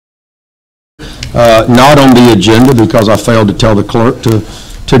Not on the agenda because I failed to tell the clerk to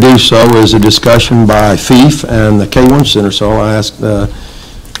do so, is a discussion by FIF and the K1 Center. So I asked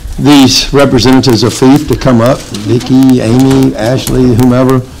these representatives of FIF to come up, Vicki, Amy, Ashley,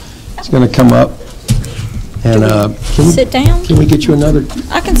 whomever is going to come up. And sit down? Can we get you another?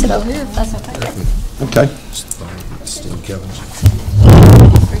 I can sit over here if that's okay. Okay.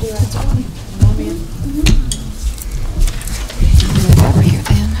 Over here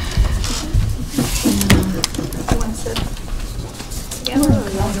then.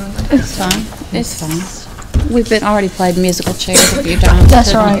 It's fine. It's fine. We've been already played musical chairs a few times.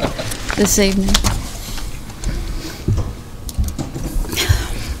 That's right. This evening.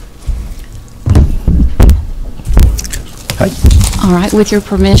 All right, with your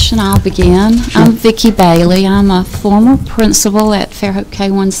permission, I'll begin. Sure. I'm Vicki Bailey. I'm a former principal at Fairhope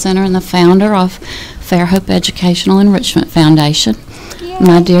K1 Center and the founder of Fairhope Educational Enrichment Foundation. Yay.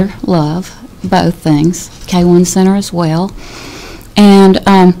 My dear love, both things, K1 Center as well. And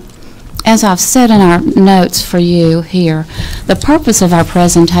as I've said in our notes for you here, the purpose of our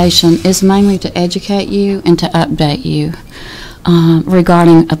presentation is mainly to educate you and to update you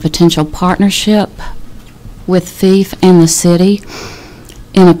regarding a potential partnership with FIF and the city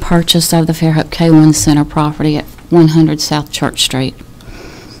in a purchase of the Fairhope K1 Center property at 100 South Church Street.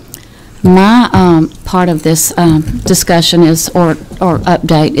 My part of this discussion is, or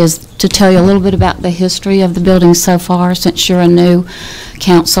update, is to tell you a little bit about the history of the building so far, since you're a new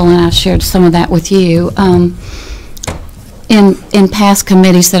council, and I've shared some of that with you. In past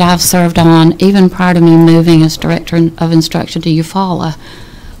committees that I've served on, even prior to me moving as Director of Instruction to Eufaula,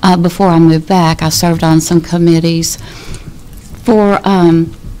 before I moved back, I served on some committees for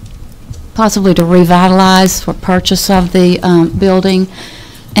possibly to revitalize for purchase of the building.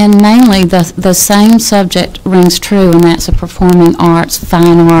 And mainly the same subject rings true, and that's the performing arts,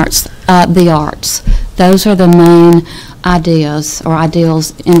 fine arts, the arts. Those are the main ideas or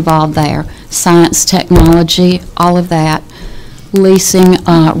ideals involved there. Science, technology, all of that. Leasing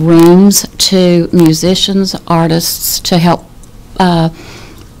rooms to musicians, artists to help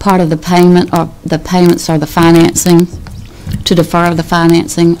part of the payment, or the payments or the financing, to defer the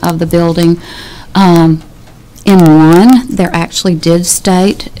financing of the building. In one, there actually did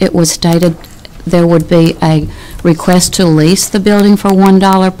state, it was stated there would be a request to lease the building for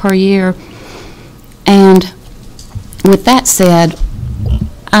 $1 per year. And with that said,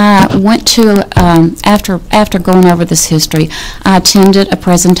 I went to, after going over this history, I attended a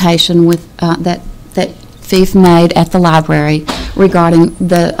presentation with that FIF made at the library regarding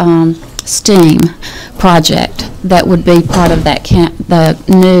the STEAM project that would be part of that the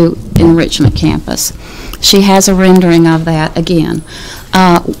new enrichment campus. She has a rendering of that again.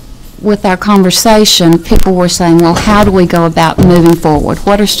 With our conversation, people were saying, well, how do we go about moving forward?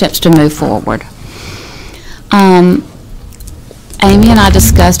 What are steps to move forward? Amy and I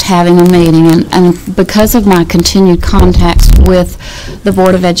discussed having a meeting, and because of my continued contacts with the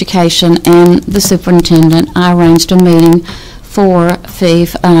Board of Education and the superintendent, I arranged a meeting for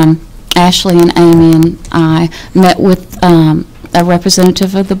FIF. Ashley and Amy and I met with a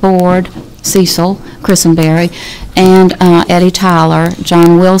representative of the board, Cecil Christenberry, and Eddie Tyler,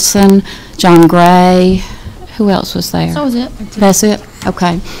 John Wilson, John Gray. Who else was there? That was it. That's it?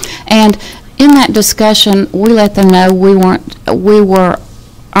 Okay. And in that discussion, we let them know we were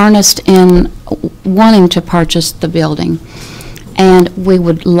earnest in wanting to purchase the building. And we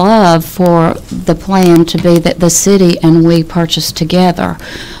would love for the plan to be that the city and we purchase together.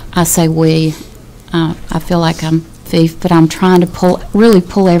 I say we. I feel like I'm FIF, but I'm trying to really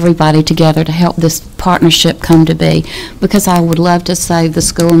pull everybody together to help this partnership come to be, because I would love to save the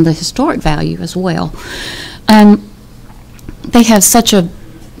school and the historic value as well. They have such a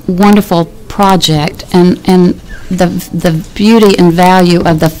wonderful project, and the beauty and value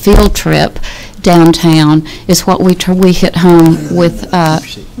of the field trip downtown is what we hit home with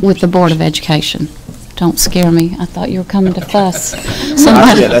the Board of Education. Don't scare me. I thought you were coming to fuss.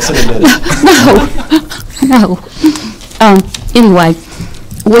 Yeah, that's in a minute. No. Anyway,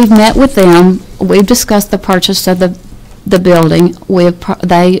 we've met with them. We've discussed the purchase of the building.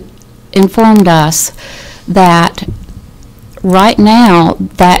 They informed us that right now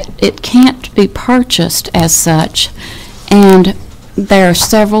that it can't be purchased as such, and there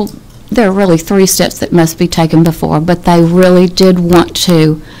are really 3 steps that must be taken before, but they really did want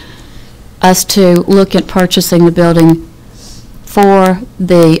us to look at purchasing the building for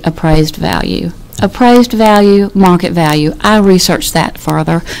the appraised value. Appraised value, market value. I researched that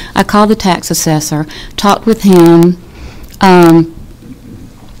further. I called the tax assessor, talked with him. I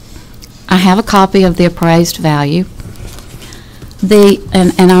have a copy of the appraised value.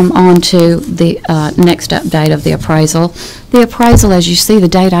 And I'm on to the next update of the appraisal. The appraisal, as you see, the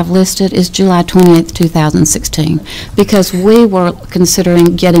date I've listed is July 28th, 2016, because we were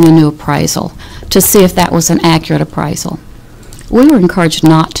considering getting a new appraisal to see if that was an accurate appraisal. We were encouraged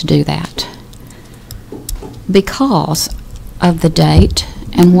not to do that because of the date,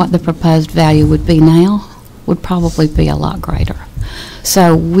 and what the proposed value would be now would probably be a lot greater.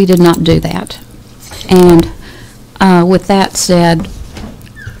 So we did not do that. And with that said,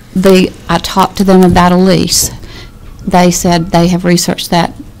 I talked to them about a lease. They said they have researched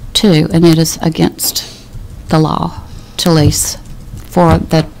that too, and it is against the law to lease for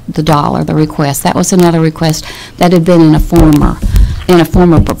the request. That was another request that had been in a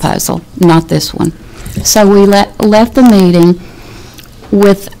former proposal, not this one. So we left the meeting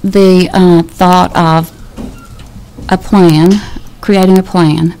with the thought of a plan, creating a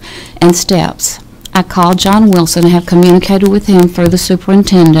plan and steps. I called John Wilson and have communicated with him through the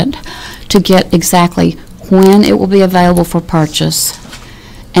superintendent to get exactly when it will be available for purchase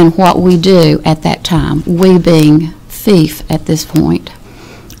and what we do at that time, we being FIF at this point,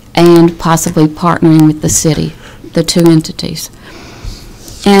 and possibly partnering with the city, the two entities.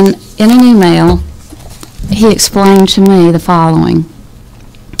 And in an email, he explained to me the following.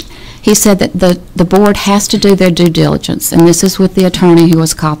 He said that the board has to do their due diligence, and this is with the attorney who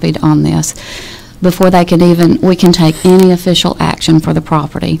was copied on this, before we can take any official action for the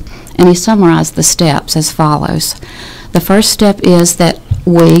property. And he summarized the steps as follows. The first step is that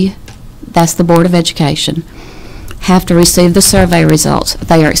that's the Board of Education, have to receive the survey results.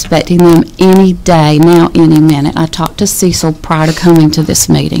 They are expecting them any day, now any minute. I talked to Cecil prior to coming to this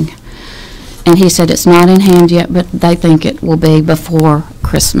meeting, and he said it's not in hand yet, but they think it will be before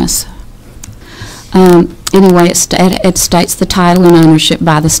Christmas. Anyway, it states the title and ownership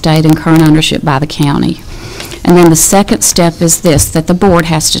by the state and current ownership by the county. And then the second step is this, that the board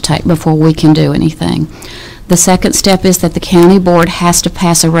has to take before we can do anything. The second step is that the county board has to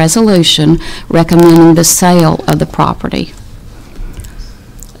pass a resolution recommending the sale of the property.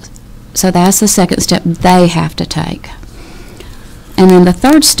 So that's the second step they have to take. And then the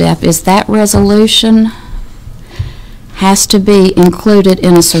third step is that resolution has to be included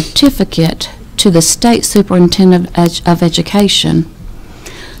in a certificate to the State Superintendent of Education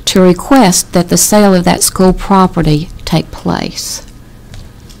to request that the sale of that school property take place.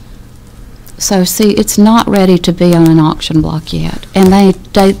 So see, it's not ready to be on an auction block yet, and they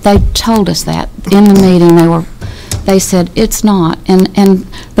told us that in the meeting. They said it's not. And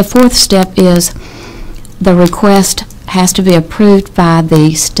the fourth step is the request has to be approved by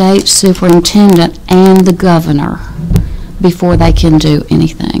the State Superintendent and the Governor before they can do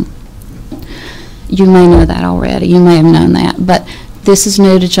anything. You may know that already. You may have known that. But this is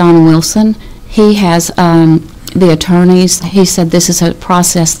new to John Wilson. He has the attorneys. He said this is a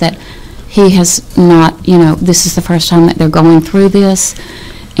process that he has not, this is the first time that they're going through this,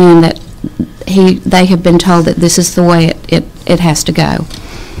 and that they have been told that this is the way it has to go.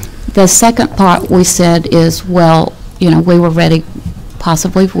 The second part we said is, well, we were ready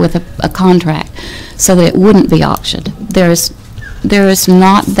possibly with a contract so that it wouldn't be auctioned. There is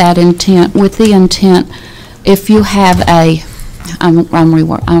not that intent. With the intent, if you have I'm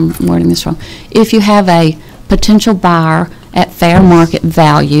wording this wrong. If you have a potential buyer at fair market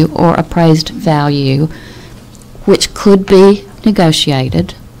value or appraised value, which could be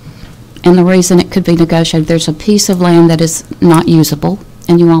negotiated, and the reason it could be negotiated, there's a piece of land that is not usable,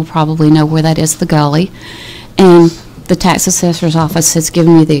 and you all probably know where that is, the gully, and the tax assessor's office has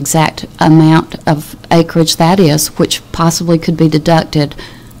given you the exact amount of acreage that is, which possibly could be deducted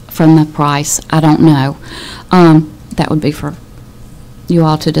from the price. I don't know. That would be for you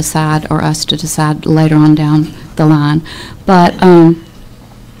all to decide, or us to decide later on down the line. But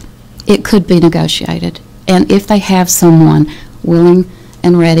it could be negotiated. And if they have someone willing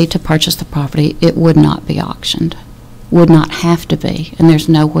and ready to purchase the property, it would not be auctioned. Would not have to be. And there's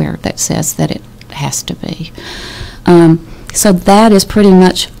nowhere that says that it has to be. So that is pretty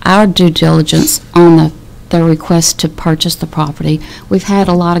much our due diligence on the request to purchase the property. We've had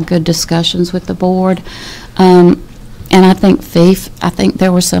a lot of good discussions with the board. And I think I think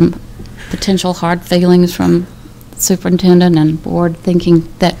there were some potential hard feelings from superintendent and board, thinking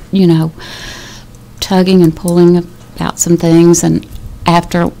that, tugging and pulling about some things. And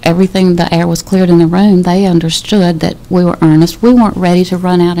after everything, the air was cleared in the room, they understood that we were earnest. We weren't ready to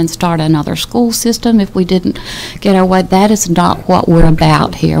run out and start another school system if we didn't get our way. That is not what we're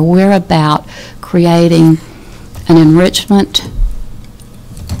about here. We're about creating an enrichment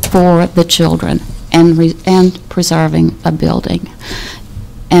for the children and preserving a building.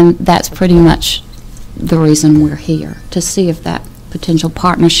 And that's pretty much the reason we're here, to see if that potential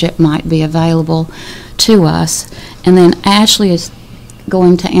partnership might be available to us. And then Ashley is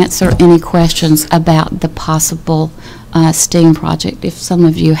going to answer any questions about the possible STEAM project, if some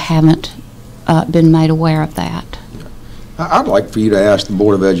of you haven't been made aware of that. I'd like for you to ask the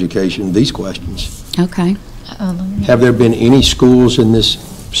Board of Education these questions. Okay. Have there been any schools in this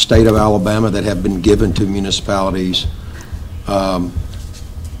state of Alabama that have been given to municipalities far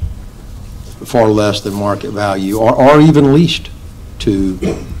less than market value, or even leased to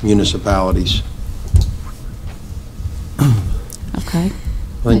municipalities? Okay.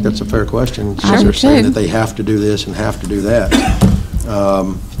 I think that's a fair question, I since do they're saying too. that they have to do this and have to do that.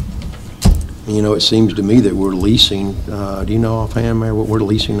 You know, it seems to me that we're leasing, do you know offhand, Mayor, what we're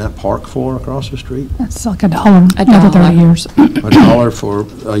leasing that park for across the street? It's like $1 $1. every 30 years. $1 for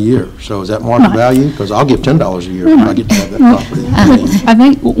a year. So is that market Right. value? Because I'll give $10 a year if I get to have that property. I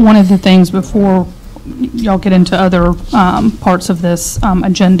think one of the things before y'all get into other parts of this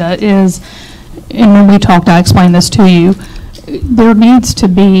agenda is, and when we talked, I explained this to you, there needs to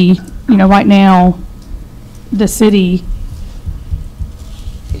be, you know, right now, the city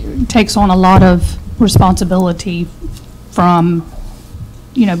takes on a lot of responsibility from,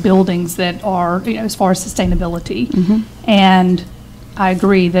 you know, buildings that are, you know, as far as sustainability. And I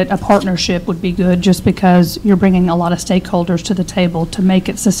agree that a partnership would be good just because you're bringing a lot of stakeholders to the table to make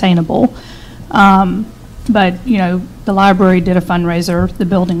it sustainable. But, you know, the library did a fundraiser, the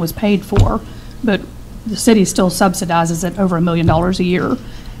building was paid for, but the city still subsidizes it over $1 million a year.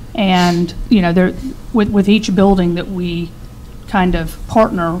 And, you know, there, with each building that we kind of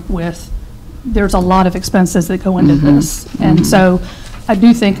partner with, there's a lot of expenses that go into this. And so I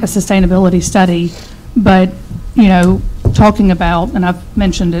do think a sustainability study, but, you know, talking about, and I've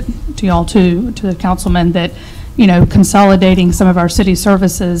mentioned it to y'all too, to the councilman, that, you know, consolidating some of our city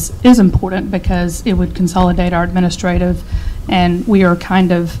services is important because it would consolidate our administrative, and we are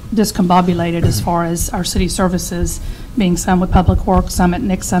kind of discombobulated as far as our city services, being some with Public Works, some at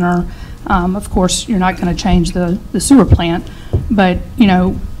Nick Center. Of course, you're not going to change the sewer plant, but, you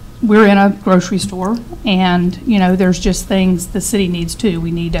know, we're in a grocery store, and, you know, there's just things the city needs too.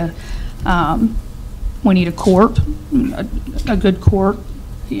 We need a court, a good court.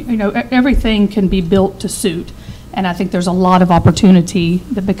 You know, everything can be built to suit. And I think there's a lot of opportunity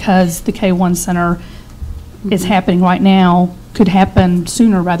that, because the K1 Center is happening right now, could happen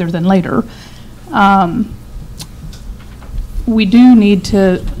sooner rather than later. We do need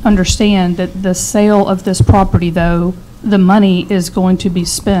to understand that the sale of this property, though, the money is going to be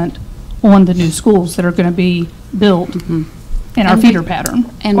spent on the new schools that are going to be built in our feeder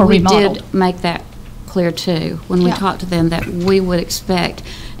pattern And or we remodeled. did make that clear too, when we Yeah. talked to them, that we would expect,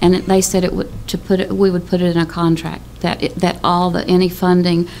 and they said it would, we would put it in a contract, that any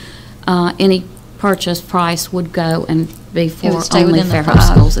funding, any purchase price would go and be for would stay only within the Fairhope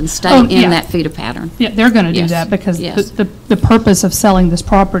schools and stay Oh, in yeah. that feeder pattern. Yeah, they're going to do Yes. that because Yes. the purpose of selling this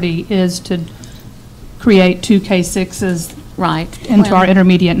property is to create 2 K6s Right. into our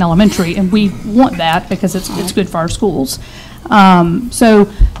intermediate and elementary, and we want that because it's good for our schools. So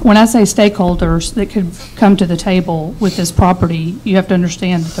when I say stakeholders that could come to the table with this property, you have to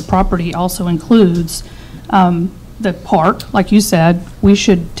understand that the property also includes the park. Like you said, we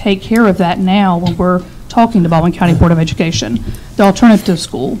should take care of that now when we're talking to Baldwin County Board of Education. The alternative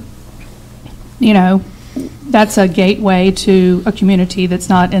school, you know, that's a gateway to a community that's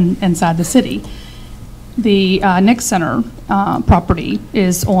not inside the city. The Nick Center property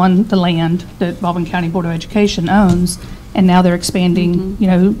is on the land that Baldwin County Board of Education owns, and now they're expanding, you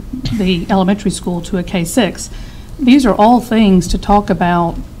know, the elementary school to a K6. These are all things to talk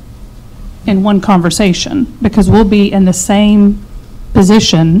about in one conversation, because we'll be in the same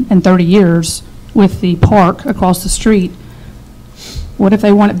position in 30 years with the park across the street. What if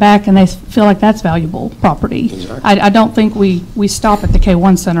they want it back and they feel like that's valuable property? Exactly. I don't think we stop at the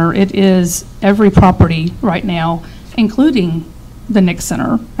K1 Center. It is every property right now, including the Nick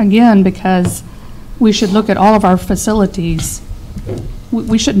Center. Again, because we should look at all of our facilities.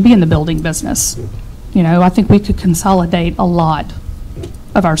 We shouldn't be in the building business. You know, I think we could consolidate a lot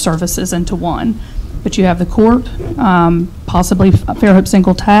of our services into one. But you have the court, possibly Fairhope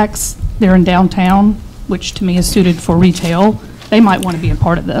single tax. They're in downtown, which to me is suited for retail. They might want to be a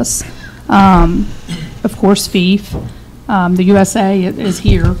part of this. Of course, FEEF. The USA is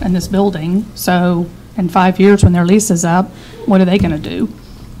here in this building, so in 5 years when their lease is up, what are they going to do?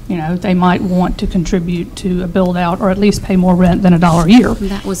 You know, they might want to contribute to a build-out or at least pay more rent than $1 a year.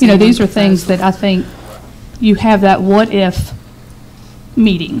 That was You know, in one these are things proposal. that I think you have that what-if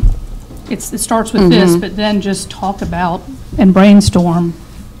meeting. It starts with this, but then just talk about and brainstorm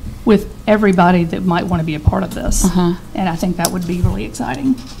with everybody that might want to be a part of this. Uh-huh. And I think that would be really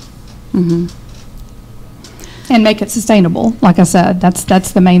exciting. Mm-hmm. And make it sustainable. Like I said,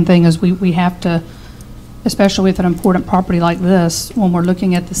 that's the main thing, is we have to, especially with an important property like this, when we're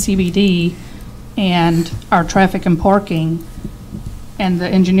looking at the CBD and our traffic and parking, and the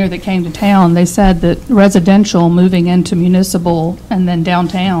engineer that came to town, they said that residential moving into municipal and then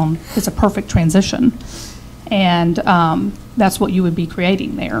downtown is a perfect transition. And that's what you would be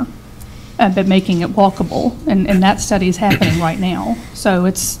creating there, but making it walkable. And that study is happening right now. So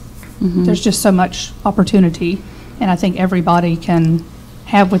it's, there's just so much opportunity. And I think everybody can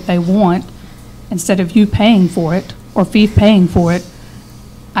have what they want instead of you paying for it or FIF paying for it.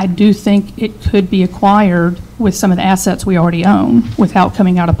 I do think it could be acquired with some of the assets we already own without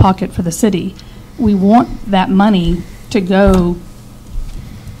coming out of pocket for the city. We want that money to go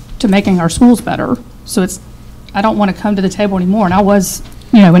to making our schools better. So it's, I don't want to come to the table anymore. And I was,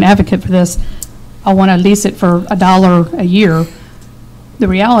 an advocate for this. I want to lease it for $1 a year. The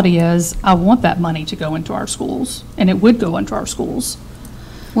reality is I want that money to go into our schools, and it would go into our schools.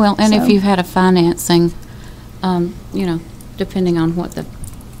 Well, and So- if you had a financing, depending on what the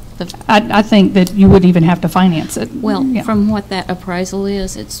I think that you wouldn't even have to finance it. well, Yeah. from what that appraisal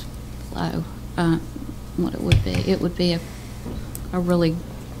is, it's low. What it would be a really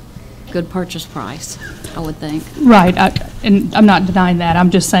good purchase price, I would think. Right, and I'm not denying that. I'm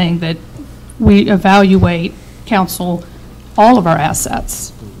just saying that we evaluate, council, all of our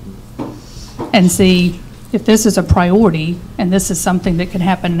assets and see if this is a priority and this is something that can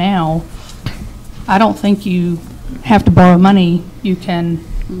happen now. I don't think you have to borrow money. You can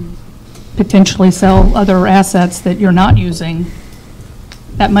potentially sell other assets that you're not using.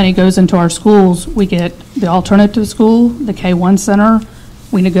 That money goes into our schools. We get the alternative school, the K-1 center.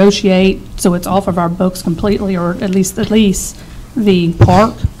 We negotiate, so it's off of our books completely, or at least the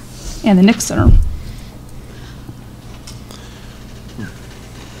park and the Nick Center.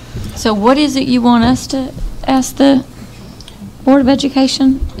 So what is it you want us to ask the Board of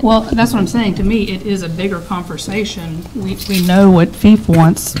Education? Well, that's what I'm saying. To me, it is a bigger conversation. We know what FIF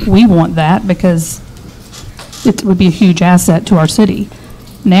wants. We want that because it would be a huge asset to our city.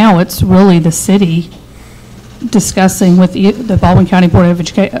 Now it's really the city discussing with the Baldwin County Board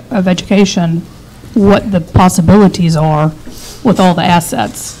of Education what the possibilities are with all the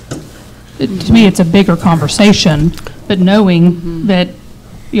assets. To me, it's a bigger conversation, but knowing that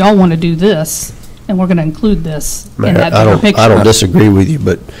y'all want to do this, and we're going to include this in that bigger picture. I don't disagree with you,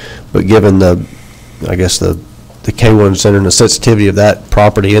 but given the K-1 Center and the sensitivity of that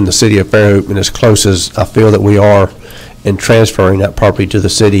property in the city of Fairhope, and as close as I feel that we are in transferring that property to the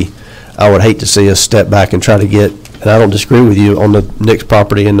city, I would hate to see us step back and try to get, and I don't disagree with you, on the Nick's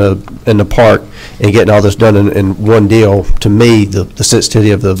property in the park and getting all this done in one deal. To me, the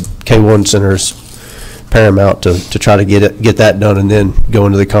sensitivity of the K-1 Center is paramount to try to get that done and then go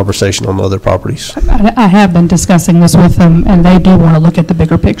into the conversation on the other properties. I have been discussing this with them, and they do want to look at the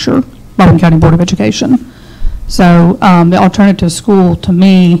bigger picture, Baldwin County Board of Education. So the alternative school, to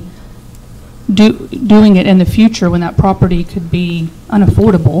me, doing it in the future when that property could be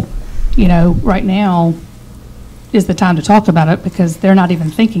unaffordable, right now is the time to talk about it because they're not even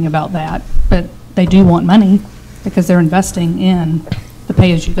thinking about that. But they do want money because they're investing in the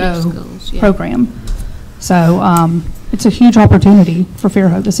pay-as-you-go Schools, yeah. program. So it's a huge opportunity for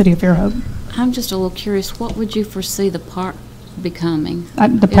Fairhope, the city of Fairhope. I'm just a little curious, what would you foresee the park becoming?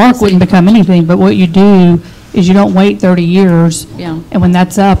 The park wouldn't become anything, but what you do is you don't wait 30 years. Yeah. And when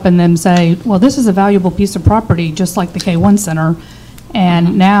that's up and then say, well, this is a valuable piece of property, just like the K-1 Center,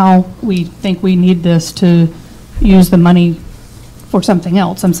 and now we think we need this to use the money for something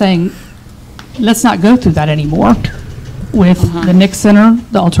else. I'm saying, let's not go through that anymore with the Nick Center,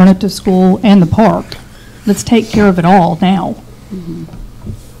 the alternative school, and the park. Let's take care of it all now.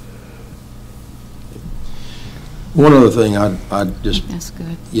 One other thing I'd just, That's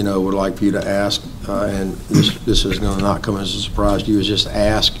good. would like for you to ask, and this is going to not come as a surprise to you, is just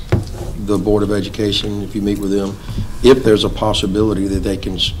ask the Board of Education, if you meet with them, if there's a possibility that they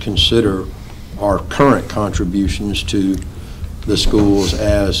can consider our current contributions to the schools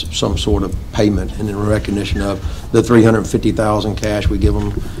as some sort of payment and in recognition of the $350,000 cash we give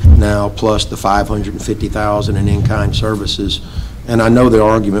them now, plus the $550,000 in in-kind services. And I know the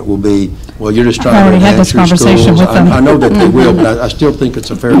argument will be, well, you're just trying to enhance your schools. I know that they will, but I still think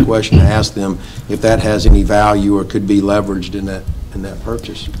it's a fair question to ask them if that has any value or could be leveraged in that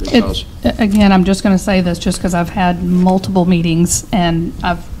purchase. Because Again, I'm just going to say this just because I've had multiple meetings and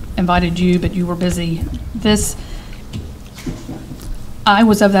I've invited you, but you were busy. I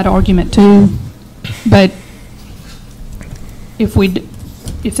was of that argument too, but if we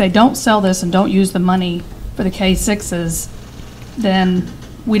if they don't sell this and don't use the money for the K-6s, then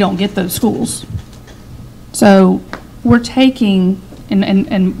we don't get those schools. So we're taking,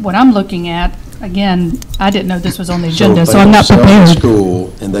 and what I'm looking at, again, I didn't know this was on the agenda, so I'm not So if they don't sell the prepared.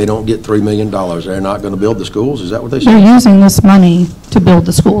 school and they don't get $3 million, they're not going to build the schools? Is that what they They're said? using this money to build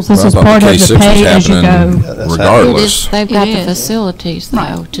the schools. This Well, I is thought the part of the K-6 was pay-as-you-go. happening that's regardless. They've got It the is. facilities, though,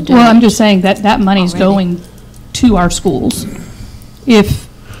 Right. to do Well, I'm it. just saying that that money's Already. going to our schools. If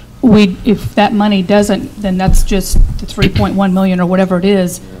that money doesn't, then that's just the 3.1 million or whatever it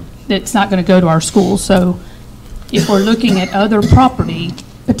is, that's not going to go to our schools. So if we're looking at other property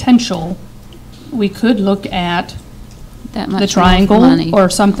potential, we could look at That the much more triangle money. or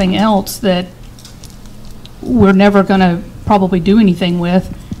something else that we're never going to probably do anything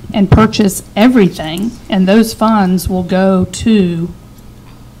with and purchase everything, and those funds will go to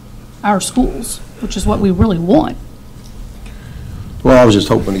our schools, which is what we really want. Well, I was just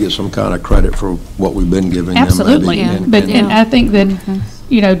hoping to get some kind of credit for what we've been giving them. maybe, Absolutely. Yeah. But, and- and I think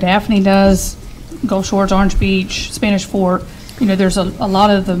that, Daphne does, Gulf Shores, Orange Beach, Spanish Fort, there's a lot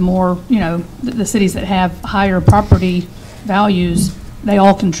of the more, the cities that have higher property values, they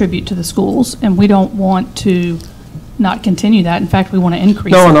all contribute to the schools, and we don't want to not continue that. In fact, we want to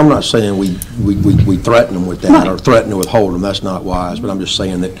increase No, and it. I'm not saying we threaten them with that or threaten to withhold them. That's not wise, but I'm just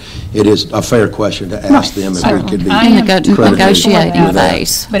saying that it is a fair question to ask them if we could be I am credited negotiating with that.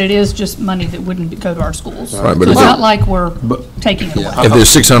 phase. But it is just money that wouldn't go to our schools. Right, but So is it's it- not like we're taking it away. If there's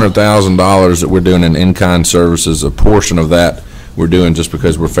 $600,000 that we're doing in in-kind services, a portion of that we're doing just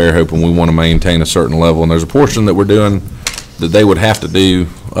because we're Fairhope and we want to maintain a certain level, and there's a portion that we're doing that they would have to do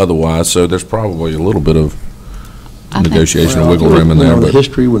otherwise, so there's probably a little bit of I think- negotiation and Well, wiggle room in there, The but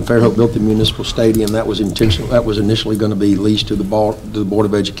history, when Fairhope built the municipal stadium, that was intentional, that was initially going to be leased to the Board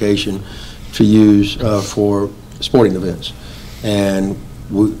of Education to use for sporting events. And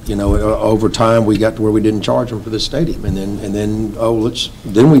we, over time, we got to where we didn't charge them for this stadium. And then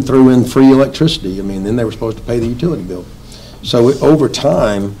then we threw in free electricity. I mean, then they were supposed to pay the utility bill. So over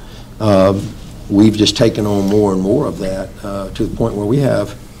time, we've just taken on more and more of that to the point where we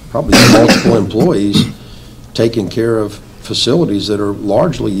have probably multiple employees taking care of facilities that are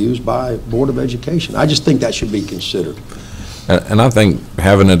largely used by Board of Education. I just think that should be considered. And I think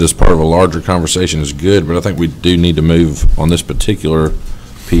having it as part of a larger conversation is good, but I think we do need to move on this particular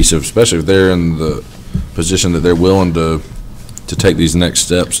piece of, especially if they're in the position that they're willing to take these next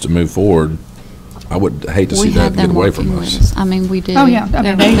steps to move forward. I would hate to see We that have get them away from working with us. us. I mean, we do. Oh, yeah. I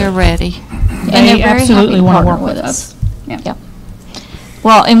mean, They're ready. And they're They very absolutely happy to want to partner work with with us. us. Yeah. Yep.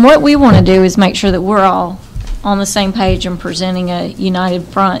 Well, and what we want to do is make sure that we're all on the same page and presenting a united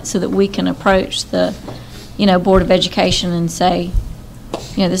front so that we can approach the, Board of Education and say,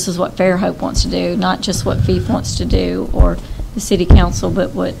 this is what Fairhope wants to do, not just what FEEF wants to do or the city council,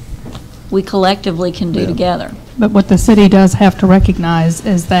 but what we collectively can do Yeah. together. But what the city does have to recognize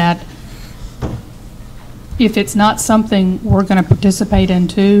is that if it's not something we're going to participate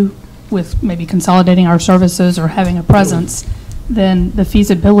into with maybe consolidating our services or having a presence, then the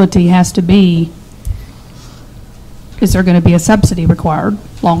feasibility has to be, is there going to be a subsidy required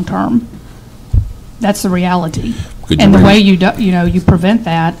long-term? That's the reality. Could you And the read- way you prevent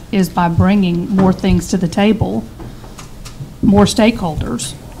that is by bringing more things to the table, more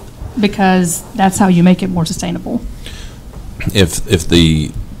stakeholders, because that's how you make it more sustainable. If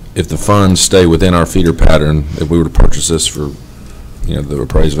the funds stay within our feeder pattern, if we were to purchase this for, the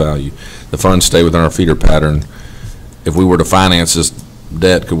appraised value, the funds stay within our feeder pattern, if we were to finance this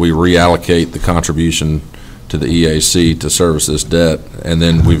debt, could we reallocate the contribution to the EAC to service this debt? And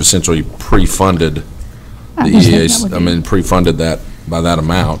then we've essentially pre-funded the I just think that EAC, would be- pre-funded that by that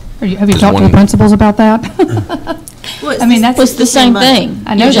amount. Have you Is talked to the one- principals about that? I mean, that's. It's the same thing.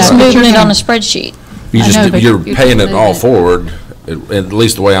 I know You're just that, but moving you're it on gonna- a spreadsheet. You I know, just, but you're you're paying just it all moving it. forward, at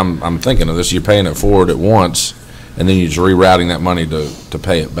least the way I'm thinking of this, you're paying it forward at once, and then you're just rerouting that money to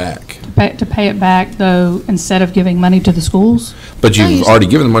pay it back. To pay it back, though, instead of giving money to the schools? But No, you've you- already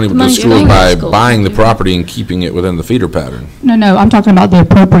given the money to the money's schools going to by the schools. buying the property and keeping it within the feeder pattern. No, I'm talking about the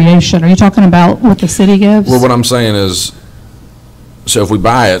appropriation. Are you talking about what the city gives? Well, what I'm saying is, so if we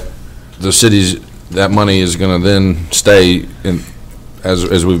buy it, the city's, that money is gonna then stay in,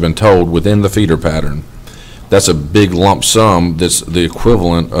 as we've been told, within the feeder pattern. That's a big lump sum that's the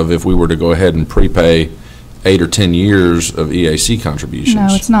equivalent of if we were to go ahead and prepay 8 or 10 years of EAC contributions. No,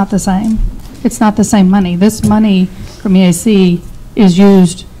 it's not the same. It's not the same money. This money from EAC is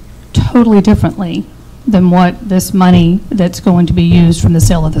used totally differently than what this money that's going to be used from the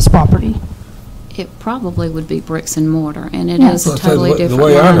sale of this property. It probably would be bricks and mortar, and it Yeah. is a Well, I said, totally the different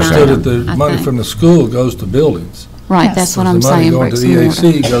way I line understood it, item, the I money think. from the school goes to buildings. Right, Yes. that's what I'm saying, The money bricks going and to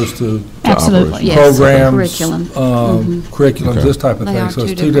mortar. the EAC goes to Absolutely. Yes, programs, curriculum. curriculums, Okay. this type of They thing. are So it's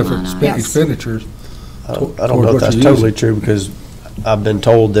two two different different line items. expenditures. I don't toward know what if that's you're totally using. true, because I've been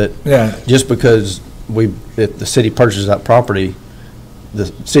told that Yeah, just because if the city purchases that property,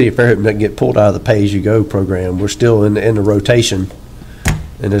 the city of Fairhope doesn't get pulled out of the pay-as-you-go program. We're still in the rotation,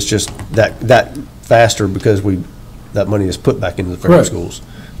 and it's just that faster because that money is put back into the Fairhope Correct. schools.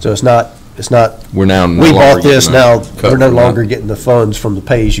 So it's not, We're now no we longer bought this, getting a now cut we're no from that. longer getting the funds from the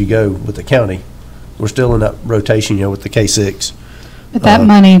pay-as-you-go with the county. We're still in that rotation, with the K-6. But that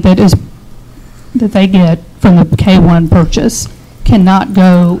money that they get from the K-1 purchase cannot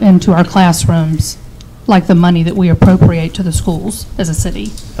go into our classrooms like the money that we appropriate to the schools as a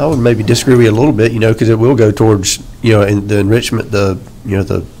city. I would maybe disagree with you a little bit, because it will go towards, in the enrichment, the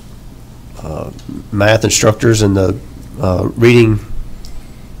math instructors and the reading.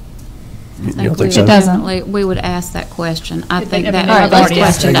 You don't think so? It doesn't. Definitely, we would ask that question. I think All that right, would be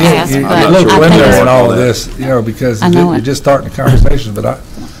let's a question to Again, ask, you but I look think window it's- in all of this, because I know you're it. just starting the conversation, but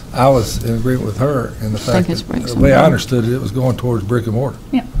I was in agreement with her in the fact it's that, bricks the and way I mortar. understood it, it was going towards brick and mortar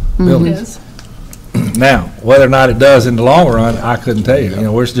Yeah. buildings. Now, whether or not it does in the long run, I couldn't tell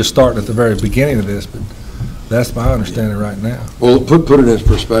you. We're just starting at the very beginning of this, but that's my understanding right now. Well, put it in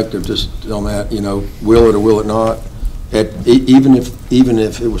perspective, just on that, will it or will it not? Even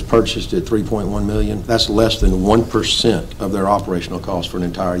if it was purchased at 3.1 million, that's less than 1% of their operational cost for an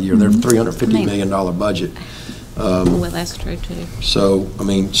entire year. Their $350 million budget. Well, that's true, too. So,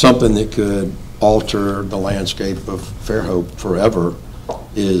 something that could alter the landscape of Fairhope forever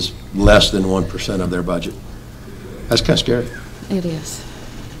is less than 1% of their budget. That's kind of scary. It is.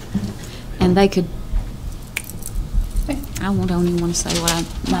 And they could, I don't even want to say what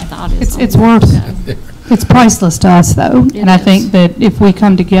my thought is. It's on worth, that. it's priceless to us, though. It And I is. think that if we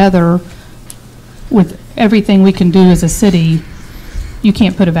come together with everything we can do as a city, you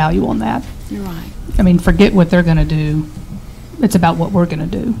can't put a value on that. You're right. Forget what they're going to do. It's about what we're going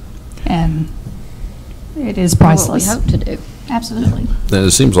to do. And it is priceless. What we hope to do. Absolutely. Then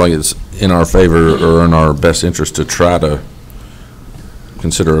it seems like it's in our favor or in our best interest to try to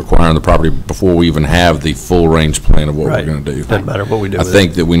consider acquiring the property before we even have the full range plan of what Right. we're going to do. Doesn't matter what we do I with it.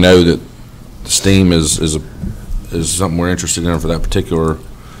 think that we know that STEAM is something we're interested in for that particular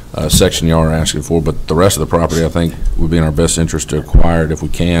section y'all are asking for, but the rest of the property, I think, would be in our best interest to acquire it if we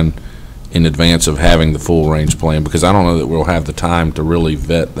can in advance of having the full range plan, because I don't know that we'll have the time to really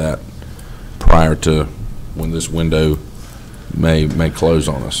vet that prior to when this window may close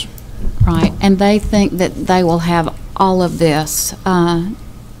on us. Right, and they think that they will have all of this.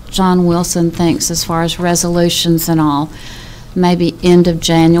 John Wilson thinks, as far as resolutions and all, maybe end of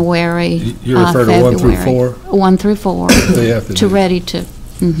January, You refer to 1 through February. 4? 1 through 4. They have to do. Ready to,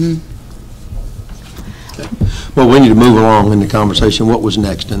 Well, we need to move along in the conversation. What was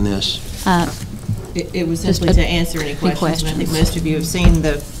next in this? It was Just simply to answer any questions, and I think questions. most of you have seen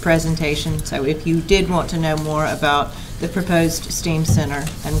the presentation. So if you did want to know more about the proposed STEAM Center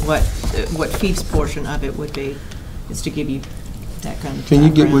and what FIF's portion of it would be, is to give you that kind of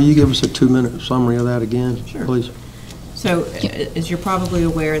background. Will you give us a 2-minute summary of that again, Sure. please? So, as you're probably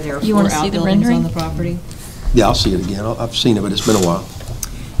aware, there are You 4 wanna see the outbuildings on rendering? the property. Yeah, I'll see it again. I've seen it, but it's been a while.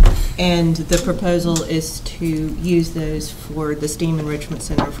 And the proposal is to use those for the STEAM Enrichment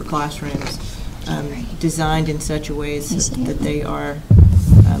Center for classrooms, designed in such a way as that they are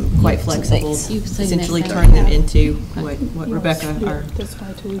quite flexible, You've seen essentially that, turn them yeah. into what Rebecca,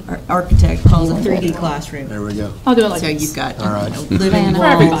 our architect, calls a 3D classroom. There we go. I'll do it like So this. you've got All right. living Vanna.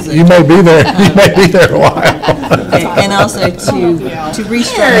 walls. You may be there, you may be there a while. And also to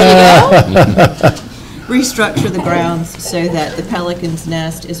restructure the grounds so that the Pelican's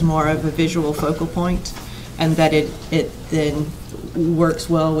Nest is more of a visual focal point, and that it then works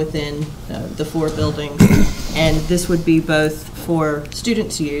well within the 4 buildings. And this would be both for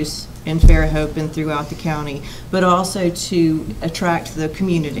students' use in Fairhope and throughout the county, but also to attract the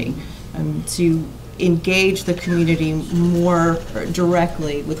community, to engage the community more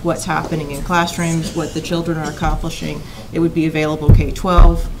directly with what's happening in classrooms, what the children are accomplishing. It would be available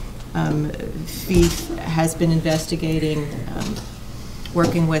K-12. FIF has been investigating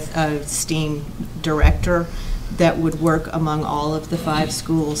working with a STEAM director that would work among all of the 5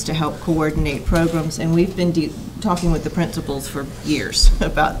 schools to help coordinate programs. And we've been talking with the principals for years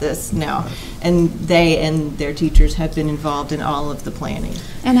about this now. And they and their teachers have been involved in all of the planning.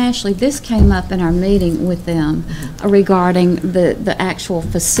 And actually, this came up in our meeting with them regarding the actual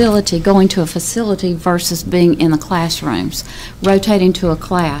facility, going to a facility versus being in the classrooms, rotating to a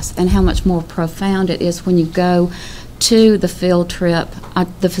class, and how much more profound it is when you go to the field trip,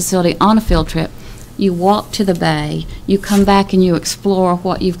 the facility on a field trip. you walk to the bay, you come back and you explore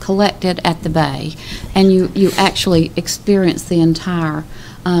what you've collected at the bay, and you actually experience the entire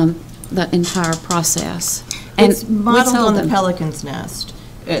process. And It's we modeled tell on the them- Pelican's Nest.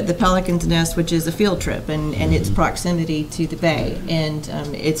 The Pelican's Nest, which is a field trip, and its proximity to the bay, and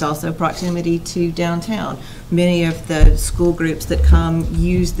it's also proximity to downtown. Many of the school groups that come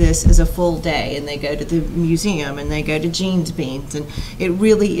use this as a full day, and they go to the museum, and they go to Jean's Beans, and it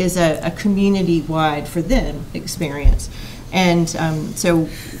really is a community-wide, for them, experience. And so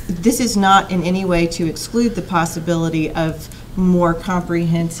this is not in any way to exclude the possibility of more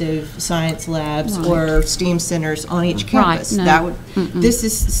comprehensive science labs or STEAM centers on each campus. no. That would, this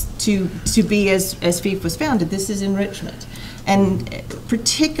is to be, as FEEF was founded, this is enrichment. And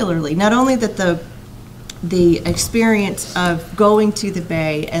particularly, not only that the experience of going to the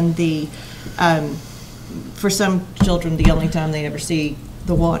bay and the, for some children, the only time they ever see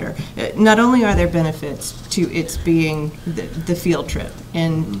the water. Not only are there benefits to its being the field trip,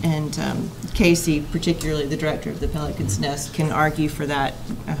 and Casey, particularly the director of the Pelican's Nest, can argue for that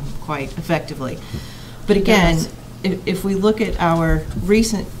quite effectively. But again, if we look at our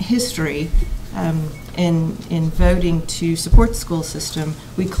recent history in voting to support the school system,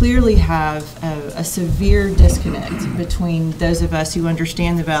 we clearly have a severe disconnect between those of us who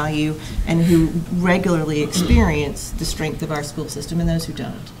understand the value and who regularly experience the strength of our school system and those who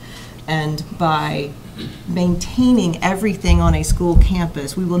don't. And by maintaining everything on a school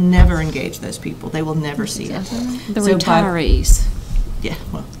campus, we will never engage those people. They will never see it. The retirees. Yeah,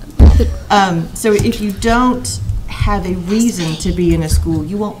 well. So if you don't have a reason to be in a school,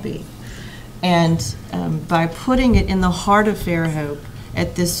 you won't be. And by putting it in the heart of Fairhope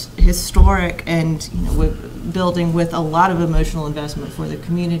at this historic and building with a lot of emotional investment for the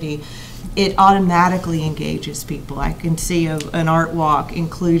community, it automatically engages people. I can see an art walk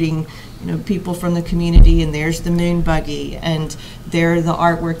including people from the community, and there's the moon buggy, and there the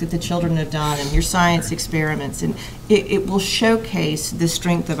artwork that the children have done, and your science experiments, and it will showcase the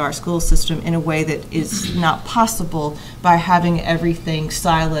strength of our school system in a way that is not possible by having everything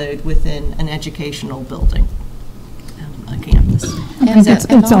siloed within an educational building, a campus. I think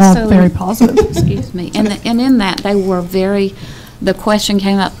it's all very positive. Excuse me. And in that, they were very, the question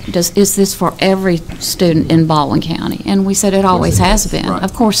came up, is this for every student in Baldwin County? And we said it always has been.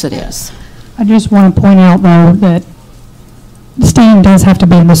 Of course it is. I just want to point out, though, that STEAM does have to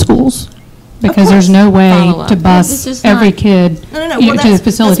be in the schools, because there's no way Follow to up. bus every kid Well, to the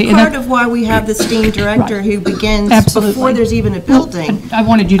facility. That's part of why we have the STEAM director who begins Absolutely. before there's even a building. I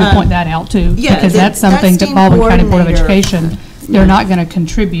wanted you to point that out, too, yeah, because that's that something that STEAM Baldwin County Board of coordinator- Education, they're not going to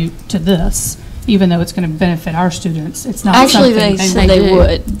contribute to this, even though it's going to benefit our students. It's not Actually, something they said they they do.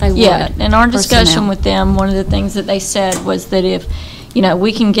 would. They Yeah, would. in our discussion Personnel. with them, one of the things that they said was that if,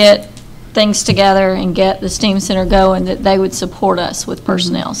 we can get things together and get the STEAM Center going, that they would support us with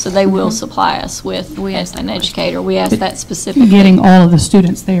personnel. So they will supply us with We asked that an question. educator. We asked that specifically. getting all of the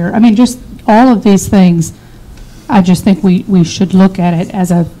students there. I mean, just all of these things, I just think we should look at it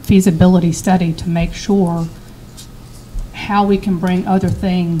as a feasibility study to make sure how we can bring other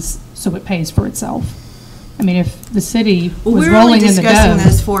things so it pays for itself. I mean, if the city Well, was we're only rolling in the dough. discussing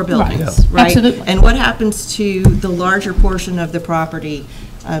those four buildings, right? Absolutely. And what happens to the larger portion of the property,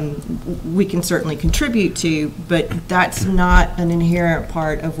 we can certainly contribute to, but that's not an inherent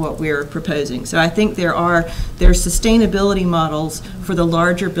part of what we're proposing. So I think there's sustainability models for the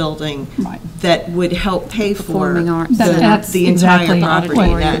larger building Right. that would help pay for Performing arts That's the entire exactly property.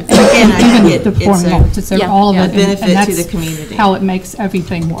 what- And again, I think The it's performing arts, it's all of a it. benefit and to the that's community. how it makes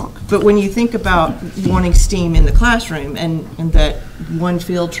everything work. But when you think about wanting STEAM in the classroom, and that one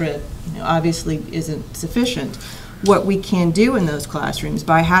field trip obviously isn't sufficient, what we can do in those classrooms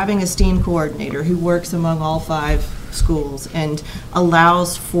by having a STEAM coordinator who works among all 5 schools and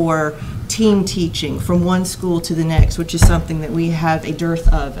allows for team teaching from one school to the next, which is something that we have a dearth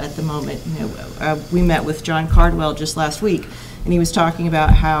of at the moment. We met with John Cardwell just last week, and he was talking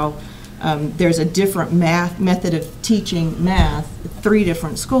about how there's a different method of teaching math at 3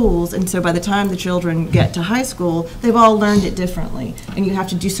 different schools, and so by the time the children get to high school, they've all learned it differently, and you have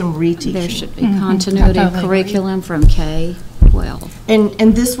to do some reteaching. There should be continuity I of totally agree. curriculum from K-12.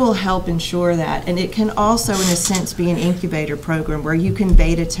 And this will help ensure that, and it can also, in a sense, be an incubator program where you can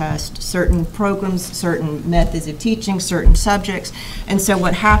beta test certain programs, certain methods of teaching, certain subjects, and so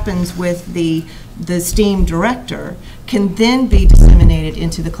what happens with the STEAM director can then be disseminated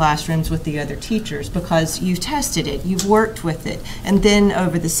into the classrooms with the other teachers because you've tested it, you've worked with it, and then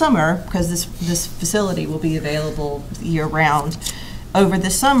over the summer, because this facility will be available year-round, over the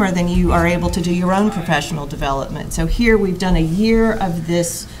summer, then you are able to do your own professional development. So here we've done a year of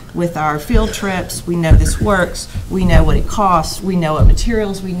this with our field trips. We know this works. We know what it costs. We know what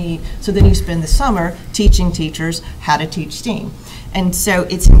materials we need. So then you spend the summer teaching teachers how to teach STEAM. And so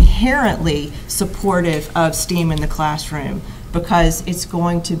it's inherently supportive of STEAM in the classroom because it's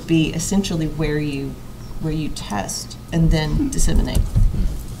going to be essentially where you test and then disseminate.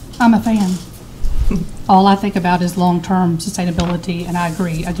 I'm a fan. All I think about is long-term sustainability, and I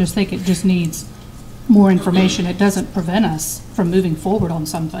agree. I just think it just needs more information. It doesn't prevent us from moving forward on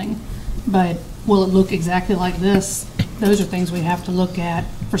something, but will it look exactly like this? Those are things we have to look at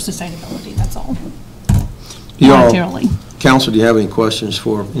for sustainability, that's all. Monetarily. Council, do you have any questions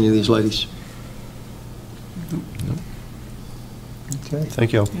for any of these ladies? Okay.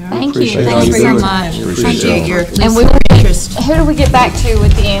 Thank you. Thank you. Appreciate Thanks all very you do. much. Appreciate your And we, who do we get back to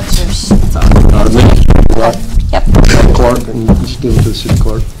with the answers? Yep. Clerk, and just give them to the city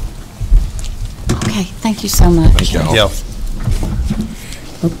clerk. Okay, thank you so much. Thank y'all. Yeah.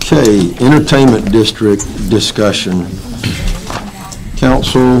 Okay, entertainment district discussion.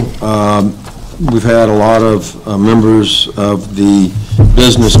 Council, we've had a lot of members of the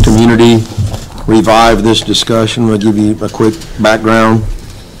business community revive this discussion. I'll give you a quick background.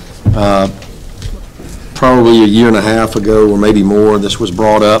 Probably a year and a half ago, or maybe more, this was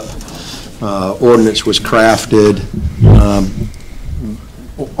brought up. Ordinance was crafted.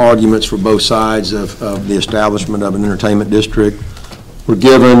 Arguments for both sides of the establishment of an entertainment district were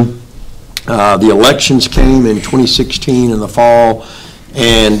given. The elections came in 2016 in the fall,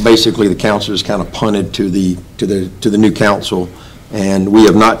 and basically the council is kind of punted to the new council, and we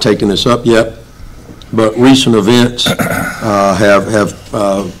have not taken this up yet. But recent events have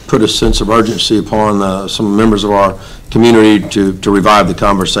put a sense of urgency upon some members of our community to revive the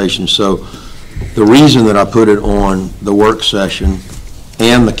conversation. So the reason that I put it on the work session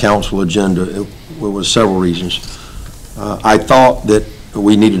and the council agenda, it was several reasons. I thought that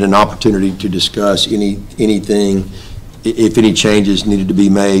we needed an opportunity to discuss anything, if any changes needed to be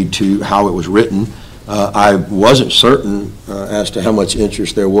made to how it was written. I wasn't certain as to how much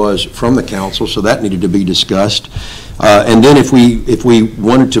interest there was from the council, so that needed to be discussed. And then if we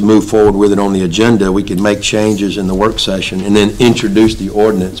wanted to move forward with it on the agenda, we could make changes in the work session and then introduce the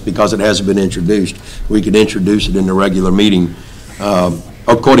ordinance because it hasn't been introduced. We could introduce it in the regular meeting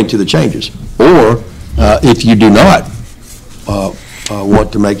according to the changes. Or if you do not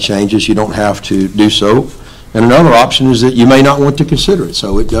want to make changes, you don't have to do so. And another option is that you may not want to consider it,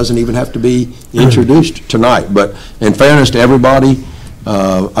 so it doesn't even have to be introduced tonight. But in fairness to everybody,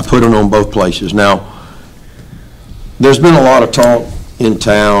 I put it on both places. Now, there's been a lot of talk in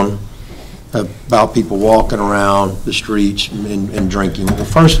town about people walking around the streets and drinking. Well,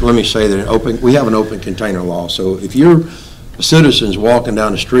 first, let me say that we have an open container law. So if you're citizens walking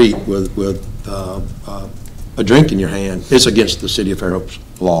down the street with a drink in your hand, it's against the City of Fairhope's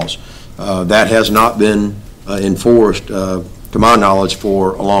laws. That has not been enforced, to my knowledge,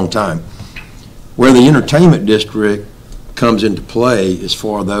 for a long time. Where the entertainment district comes into play is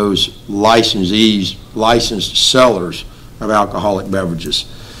for those licensees, licensed sellers of alcoholic beverages.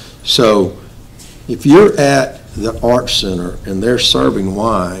 So if you're at the Arts Center and they're serving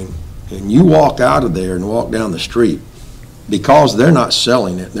wine and you walk out of there and walk down the street, because they're not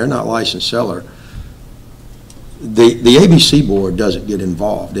selling it, they're not licensed seller, the ABC board doesn't get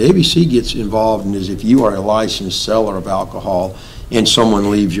involved. The ABC gets involved in is if you are a licensed seller of alcohol and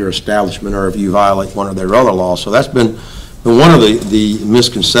someone leaves your establishment or if you violate one of their other laws. So that's been one of the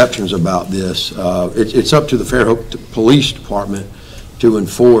misconceptions about this. It's up to the Fairhope Police Department to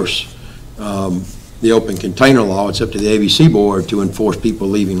enforce the open container law. It's up to the ABC board to enforce people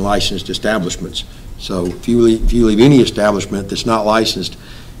leaving licensed establishments. So if you leave any establishment that's not licensed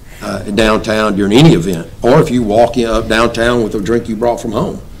downtown during any event, or if you walk up downtown with a drink you brought from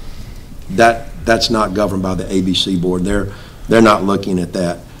home, that's not governed by the ABC board. They're not looking at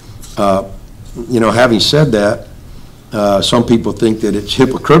that. Having said that, some people think that it's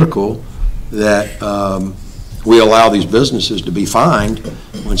hypocritical that we allow these businesses to be fined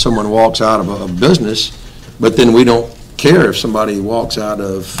when someone walks out of a business, but then we don't care if somebody walks out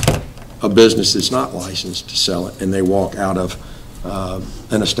of a business that's not licensed to sell it and they walk out of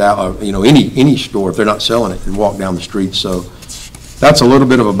any store if they're not selling it and walk down the street. So that's a little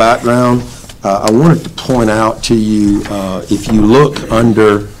bit of a background. I wanted to point out to you, if you look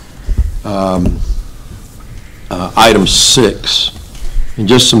under item 6, and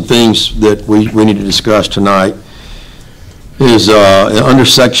just some things that we need to discuss tonight, is under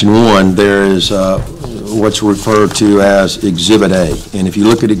section 1, there is what's referred to as Exhibit A. And if you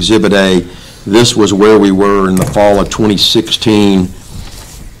look at Exhibit A, this was where we were in the fall of 2016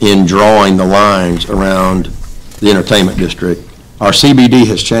 in drawing the lines around the entertainment district. Our CBD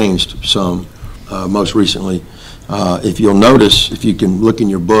has changed some most recently. If you'll notice, if you can look in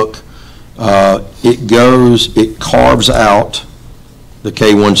your book, it carves out the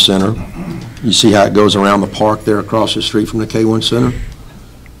K1 Center. You see how it goes around the park there across the street from the K1 Center?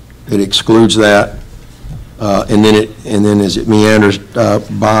 It excludes that. And then as it meanders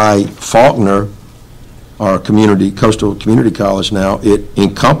by Faulkner, our coastal community college now, it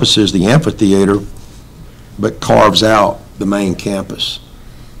encompasses the amphitheater, but carves out the main campus.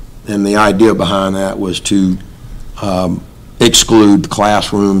 And the idea behind that was to exclude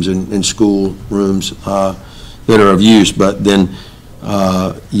classrooms and school rooms that are of use, but then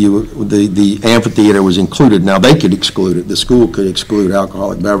the amphitheater was included. Now, they could exclude it. The school could exclude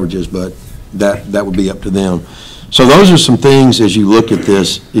alcoholic beverages, but that would be up to them. So those are some things, as you look at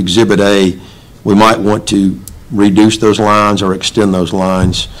this Exhibit A, we might want to reduce those lines or extend those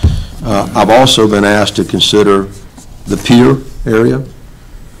lines. I've also been asked to consider the pier area.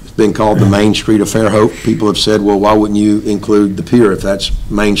 It's been called the Main Street of Fairhope. People have said, well, why wouldn't you include the pier if that's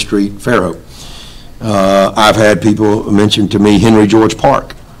Main Street, Fairhope? I've had people mention to me Henry George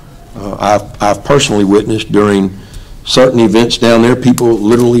Park. I've personally witnessed during certain events down there, people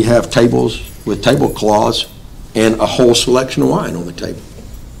literally have tables with tablecloths and a whole selection of wine on the table.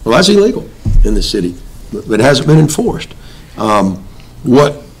 Well, that's illegal in the city, but it hasn't been enforced.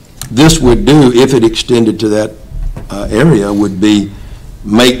 What this would do, if it extended to that area, would be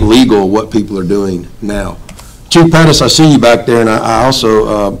make legal what people are doing now. Chief Pettis, I see you back there, and I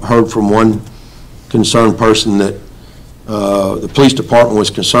also heard from one concerned person that the police department was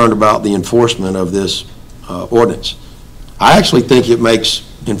concerned about the enforcement of this ordinance. I actually think it makes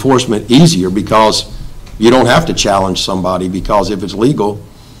enforcement easier because you don't have to challenge somebody, because if it's legal,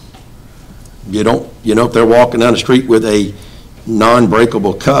 you don't, if they're walking down the street with a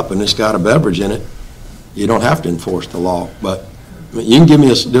non-breakable cup and it's got a beverage in it, you don't have to enforce the law. But you can give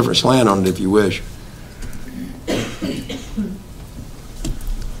me a different slant on it if you wish.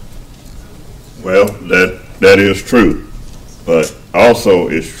 Well, that is true, but also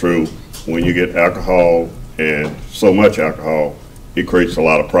it's true when you get alcohol and so much alcohol, it creates a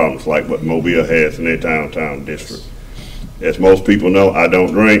lot of problems, like what Mobile has in their downtown district. As most people know, I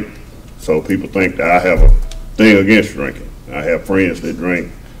don't drink, so people think that I have a thing against drinking. I have friends that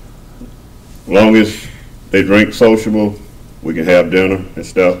drink. As long as they drink sociable, we can have dinner and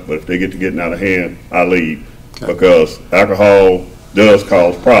stuff, but if they get to getting out of hand, I leave, because alcohol does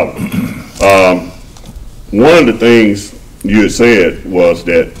cause problems. One of the things you had said was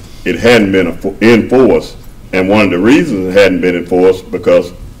that it hadn't been enforced, and one of the reasons it hadn't been enforced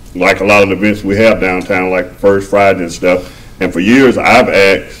because, like a lot of the events we have downtown, like First Friday and stuff, and for years I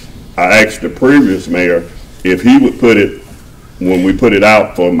asked the previous mayor if he would put it, when we put it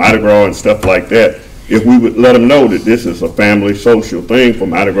out for Mardi Gras and stuff like that, if we would let them know that this is a family social thing for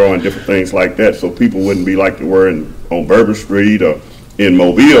Mardi Gras and different things like that, so people wouldn't be like they were on Bourbon Street or in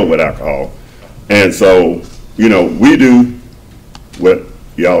Mobile with alcohol. And so, we do what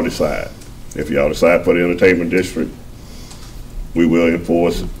y'all decide. If y'all decide for the entertainment district, we will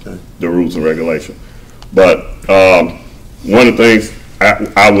enforce the rules and regulations. But one of the things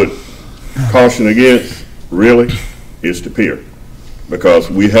I would caution against, really, is the pier. Because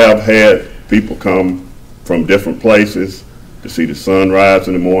we have had people come from different places to see the sun rise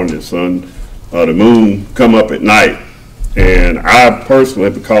in the morning, the moon come up at night. And I personally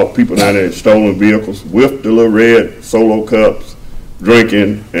have caught people down there in stolen vehicles with the little red Solo cups,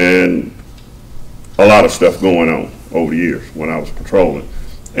 drinking, and a lot of stuff going on over the years when I was patrolling.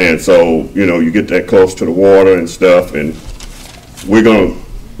 And so, you get that close to the water and stuff, and we're going to,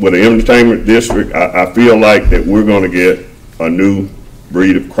 with the entertainment district, I feel like that we're going to get a new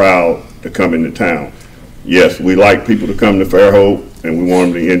breed of crowd to come into town. Yes, we like people to come to Fairhope, and we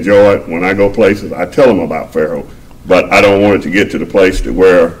want them to enjoy it. When I go places, I tell them about Fairhope. But I don't want it to get to the place to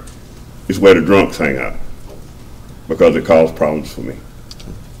where it's where the drunks hang out, because it causes problems for me.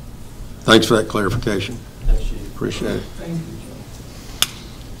 Thanks for that clarification. Appreciate it.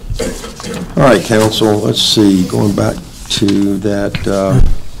 All right, council, let's see, going back to that.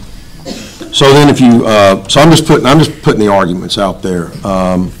 So then if you, so I'm just putting the arguments out there.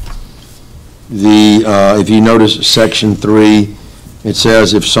 If you notice section 3, it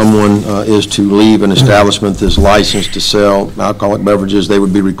says if someone is to leave an establishment that's licensed to sell alcoholic beverages, they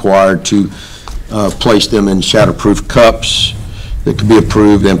would be required to place them in shatterproof cups that could be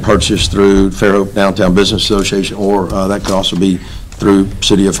approved and purchased through Fairhope Downtown Business Association, or that could also be through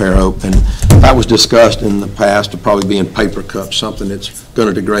City of Fairhope. And that was discussed in the past to probably be in paper cups, something that's going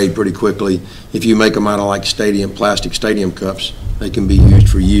to degrade pretty quickly. If you make them out of like plastic stadium cups, they can be used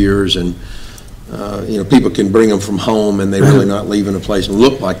for years, and people can bring them from home and they're really not leaving a place and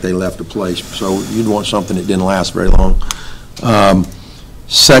look like they left a place. So you'd want something that didn't last very long.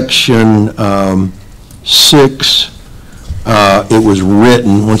 Section 6, it was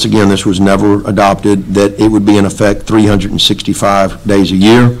written, once again, this was never adopted, that it would be in effect 365 days a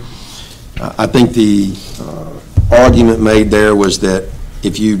year. I think the argument made there was that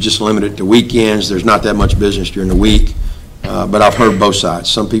if you just limit it to weekends, there's not that much business during the week. But I've heard both sides.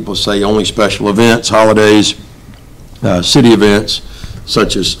 Some people say only special events, holidays, city events,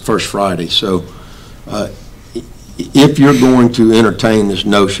 such as First Friday. So if you're going to entertain this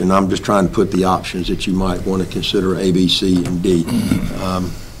notion, I'm just trying to put the options that you might want to consider A, B, C, and D.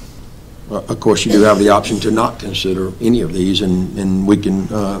 Of course, you do have the option to not consider any of these, and we can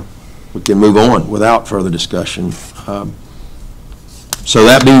move on without further discussion. So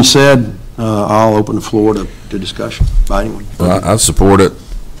that being said, I'll open the floor to discussion by anyone. Well, I support it,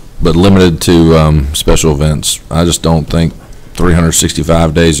 but limited to special events. I just don't think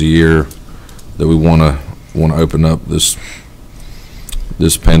 365 days a year that we want to open up this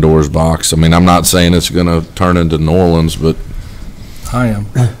Pandora's box. I mean, I'm not saying it's going to turn into New Orleans, but I am.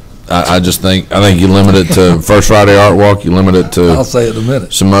 I think you limit it to First Friday Art Walk. You limit it to. I'll say it in a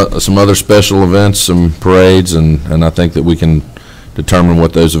minute. Some other special events, some parades, and I think that we can determine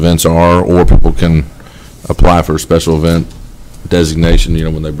what those events are, or people can apply for a special event designation,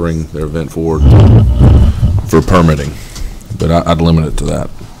 when they bring their event forward for permitting. But I'd limit it to that.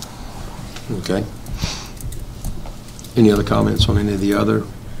 Okay. Any other comments on any of the other?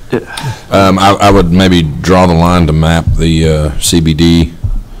 I would maybe draw the line to map the CBD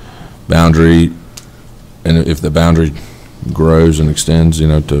boundary, and if the boundary grows and extends,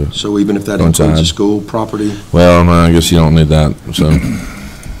 to. So even if that includes a school property? Well, no, I guess you don't need that, so.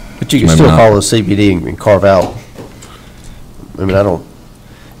 But you can still follow the CBD and carve out. I mean,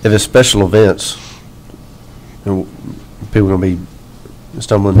 if it's special events, people are going to be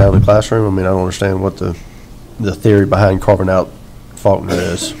stumbling down the classroom. I mean, I don't understand what the theory behind carving out Faulkner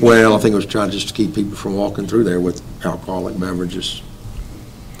is. Well, I think it was trying just to keep people from walking through there with alcoholic beverages.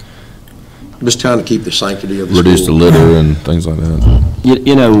 Just trying to keep the sanctity of the school. Reduce the litter and things like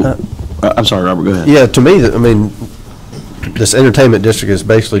that. I'm sorry, Robert, go ahead. Yeah, to me, I mean, this entertainment district is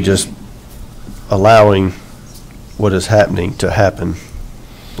basically just allowing what is happening to happen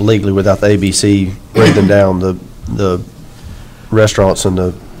legally without the ABC breathing down the restaurants and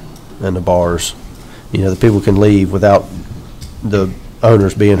the bars. The people can leave without the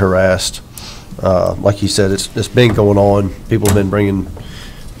owners being harassed. Like you said, it's been going on. People have been bringing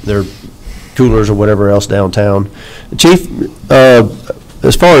their coolers or whatever else downtown. Chief,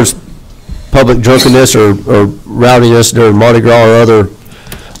 as far as public drunkenness or rowdiness during Mardi Gras or other,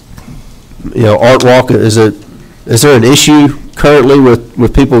 art walk, is there an issue currently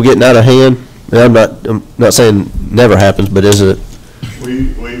with people getting out of hand? And I'm not saying never happens, but is it? We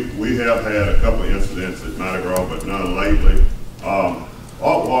have had a couple of incidents at Mardi Gras, but none lately. Art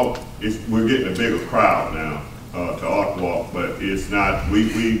walk we're getting a bigger crowd now to art walk, but it's not. We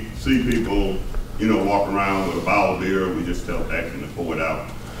see people, walk around with a bottle of beer. We just tell action to pour it out.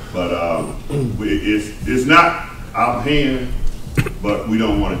 But it's not out of hand, but we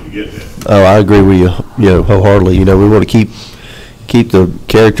don't want it to get there. Oh, I agree with you, wholeheartedly. We want to keep the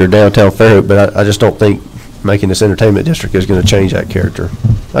character downtown Fairhope, but I just don't think making this entertainment district is going to change that character.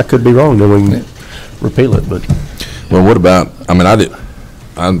 I could be wrong, then we can repeal it, but. Well, what about,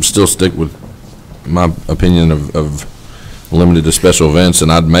 I'm still stick with my opinion of limited to special events,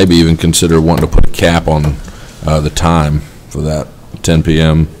 and I'd maybe even consider wanting to put a cap on the time for that, 10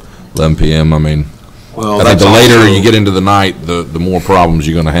 p.m., 11 p.m. Well, I think the later you get into the night, the more problems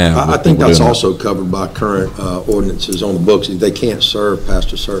you're going to have. I think that's also covered by current ordinances on the books. They can't serve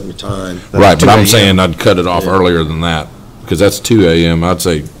past a certain time. Right, but I'm saying I'd cut it off earlier than that, because that's 2 a.m. I'd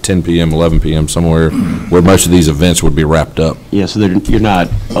say 10 p.m., 11 p.m., somewhere where most of these events would be wrapped up. Yeah, so you're not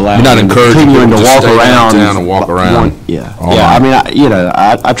allowed. You're not encouraging people to walk around and walk around. Yeah.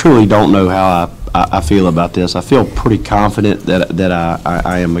 I truly don't know how I feel about this. I feel pretty confident that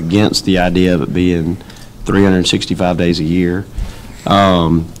I am against the idea of it being 365 days a year. We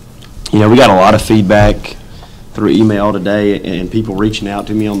got a lot of feedback through email today and people reaching out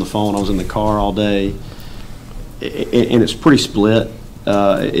to me on the phone. I was in the car all day, and it's pretty split,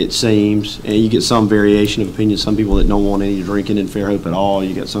 it seems. And you get some variation of opinion. Some people that don't want any drinking in Fairhope at all.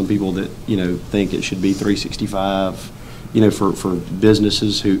 You got some people that think it should be 365. For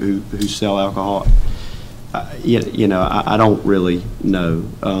businesses who sell alcohol. I don't really know.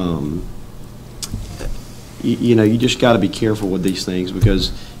 You just got to be careful with these things,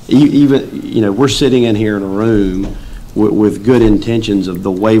 because even we're sitting in here in a room with good intentions of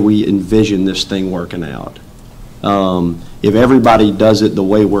the way we envision this thing working out. If everybody does it the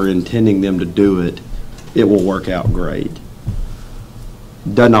way we're intending them to do it, it will work out great.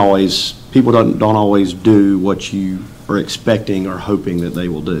 People don't always do what you are expecting or hoping that they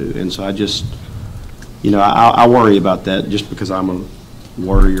will do. And so I just, I worry about that just because I'm a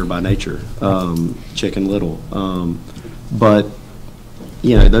worrier by nature, Chicken Little. But,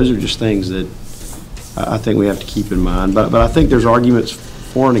 those are just things that I think we have to keep in mind. But I think there's arguments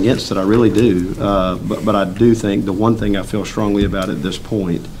for and against it, I really do. But I do think the one thing I feel strongly about at this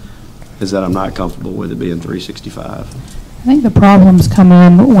point is that I'm not comfortable with it being 365. I think the problems come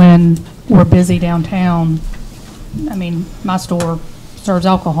in when we're busy downtown. I mean, my store serves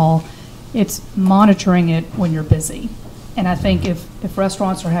alcohol. It's monitoring it when you're busy. And I think if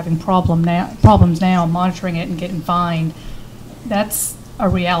restaurants are having problems now, monitoring it and getting fined, that's a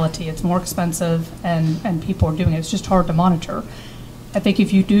reality. It's more expensive and people are doing it. It's just hard to monitor. I think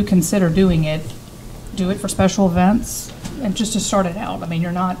if you do consider doing it, do it for special events and just to start it out. I mean,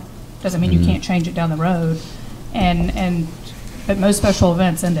 doesn't mean you can't change it down the road. But most special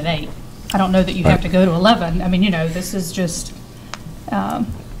events end at 8. I don't know that you have to go to 11. I mean, this is just my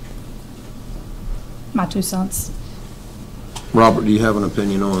 2 cents. Robert, do you have an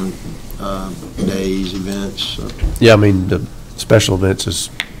opinion on days, events? Yeah, I mean, the special events is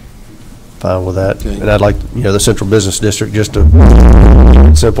fine with that. Okay. And I'd like, the central business district just to keep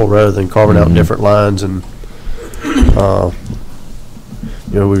it simple rather than carving out different lines. And,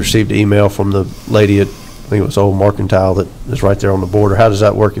 we received an email from the lady at, I think it was Old Mercantile, that is right there on the border. How does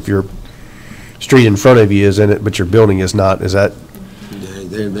that work if your street in front of you is in it, but your building is not? Is that?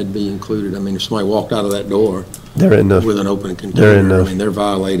 They'd be included. I mean, if somebody walked out of that door with an open container, they're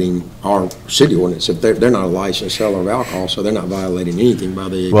violating our city ordinance. If they're not a licensed seller of alcohol, so they're not violating anything by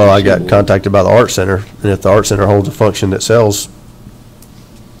the. Well, I got contacted by the Art Center, and if the Art Center holds a function that sells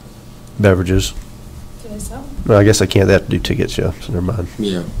beverages, well, I guess they can't. They have to do tickets, so never mind.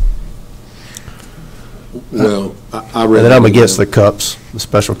 Yeah. Well, I read. And then I'm against the cups, the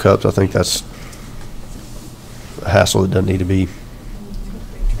special cups. I think that's a hassle that doesn't need to be.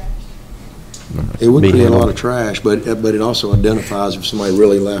 It would create a lot of trash, but it also identifies if somebody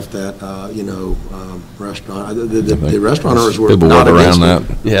really left that, restaurant. The restaurant owners were People not work against around it.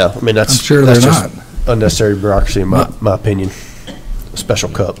 that. Yeah, I mean, I'm sure they're just not. unnecessary bureaucracy in my opinion. A special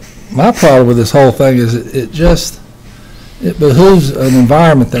cup. My problem with this whole thing is it behooves an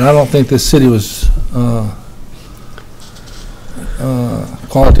environment that I don't think this city was,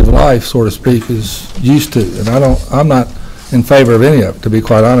 quality of life, so to speak, is used to. And I'm not in favor of any of it, to be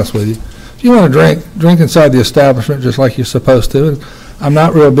quite honest with you. If you want to drink inside the establishment just like you're supposed to. And I'm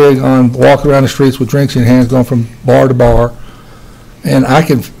not real big on walking around the streets with drinks in hands, going from bar to bar. And I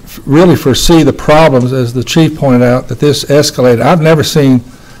can really foresee the problems, as the chief pointed out, that this escalated. I've never seen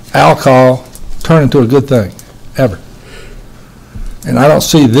alcohol turn into a good thing, ever. And I don't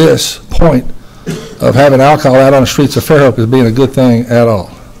see this point of having alcohol out on the streets of Fairhope as being a good thing at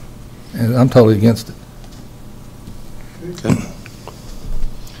all. And I'm totally against it. Okay.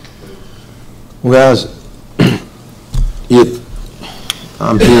 Well, guys,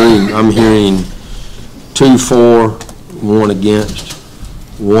 I'm hearing 2 for, 1 against,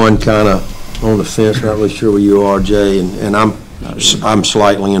 1 kind of on the fence. Not really sure where you are, Jay, and I'm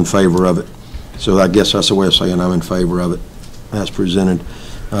slightly in favor of it. So I guess that's the way of saying I'm in favor of it as presented.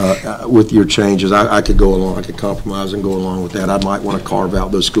 With your changes, I could go along. I could compromise and go along with that. I might want to carve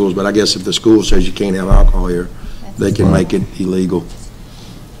out those schools, but I guess if the school says you can't have alcohol here, they can make it illegal.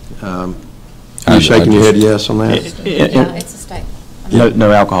 You shaking your head yes on that? Yeah, it's a state.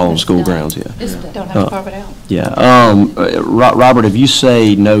 No alcohol on school grounds, yeah. Don't have to carve it out. Yeah. Robert, if you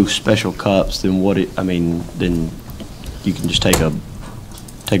say no special cups, then then you can just take,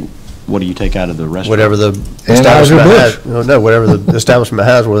 what do you take out of the restaurant? Whatever the establishment has. Whatever the establishment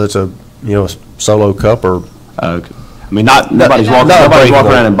has, whether it's a solo cup or. Okay. I mean, nobody's walking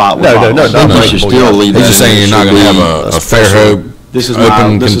around and bottling. No. You should still leave that. He's just saying you're not going to have a Fairhope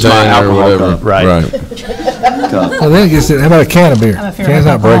open container or whatever. Right. Well, then it gets, how about a can of beer? I'm a Can's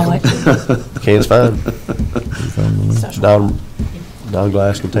not alcoholic. breakable. Can's fine.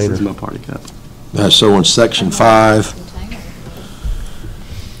 Non-glass container. This is my party cup. So in section 5,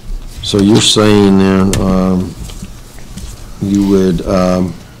 so you're saying then, you would,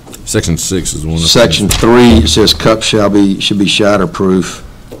 Section 6 is one. section 3, it says cups should be shatterproof.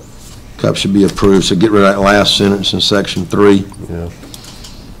 Cups should be approved, so get rid of that last sentence in section 3. Yeah.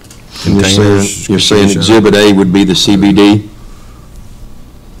 And you're saying Exhibit A would be the CBD?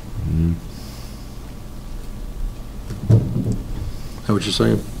 Is that what you're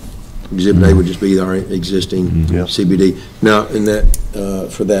saying? Exhibit A would just be our existing Yeah. CBD. Now, in that,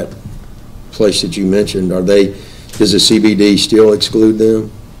 for that place that you mentioned, does the CBD still exclude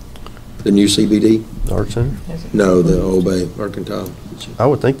them? The new CBD? Art Center? No, the Old Bay Mercantile. I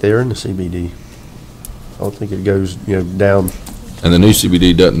would think they're in the CBD. I don't think it goes, down, And the new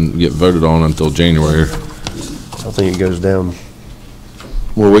CBD doesn't get voted on until January. I think it goes down.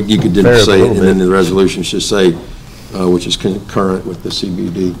 Well, you could then Fairhope a say, little and then bit. the resolution should say, which is concurrent with the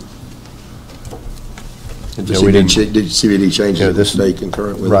CBD. Did the Yeah, we CBD change Yeah, it to this- stay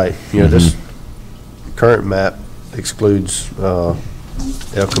concurrent with it? Right, this current map excludes El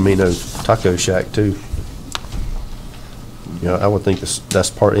Camino Taco Shack too. I would think that's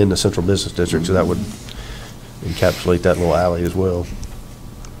part in the central business district, so that would encapsulate that little alley as well.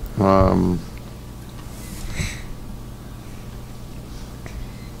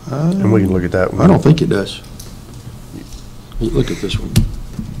 And we can look at that. I don't think it does. You look at this one.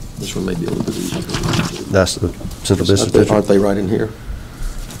 This one may be a little bit easier. That's the central business district. Aren't they right in here?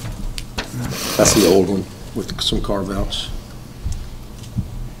 That's the old one with some carve-outs.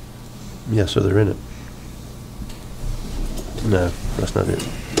 Yeah, so they're in it. No, that's not it.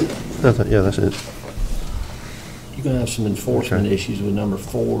 Yeah, that's it. You're gonna have some enforcement issues with number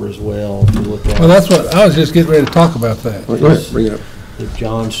 4 as well, if you look at. Well, that's what, I was just getting ready to talk about that. Go ahead, bring it up. If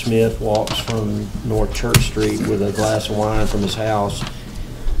John Smith walks from North Church Street with a glass of wine from his house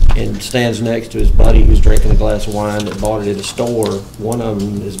and stands next to his buddy who's drinking a glass of wine that bought it at a store, one of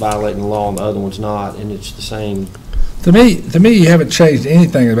them is violating the law and the other one's not, and it's the same. To me, you haven't changed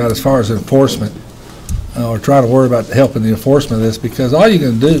anything about as far as enforcement, or try to worry about helping the enforcement of this, because all you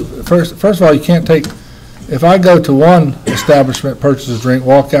can do, first of all, you can't take, if I go to one establishment, purchase a drink,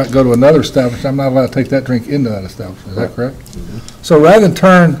 walk out, go to another establishment, I'm not allowed to take that drink into that establishment, is that correct? So rather than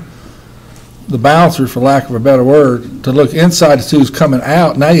turn the bouncer, for lack of a better word, to look inside to see who's coming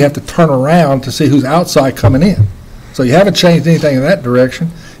out, now you have to turn around to see who's outside coming in. So you haven't changed anything in that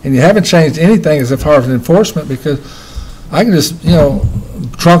direction, and you haven't changed anything as far as enforcement, because I can just,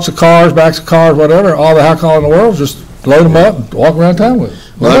 trunks of cars, backs of cars, whatever, all the alcohol in the world, just load them up and walk around town with it.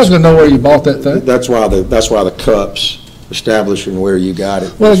 Well, Nobody's gonna know where you bought that thing. That's why the cups establishing where you got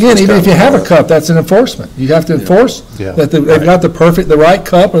it. Well, again, is even if you have a kind of- cup, that's an enforcement. You have to enforce Yeah. that they've got the right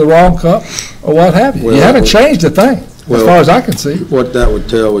cup or the wrong cup, or what have you. You Well, haven't changed a thing, as well, far as I can see, What that would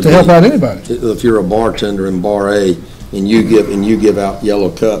tell would to be, help out anybody. if you're a bartender in Bar A, and you give out yellow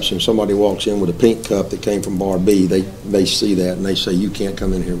cups, and somebody walks in with a pink cup that came from Bar B, they see that, and they say, you can't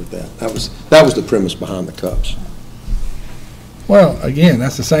come in here with that. That was the premise behind the cups. Well, again,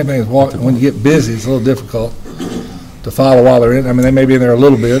 that's the same thing as walking, when you get busy, it's a little difficult to follow while they're in. I mean, they may be in there a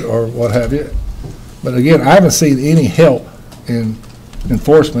little bit or what have you. But again, I haven't seen any help in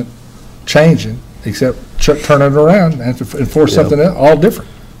enforcement changing, except turning it around and to enforce something else, all different,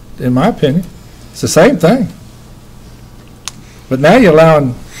 in my opinion. It's the same thing. But now you're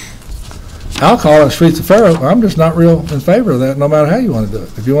allowing alcohol in the streets of Fairhope. I'm just not real in favor of that, no matter how you want to do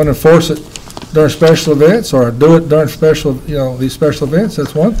it. If you want to enforce it during special events, or do it during special, these special events,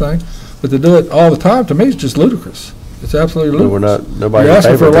 that's one thing. But to do it all the time, to me, is just ludicrous. It's absolutely No, we're ludicrous. not, nobody's You're in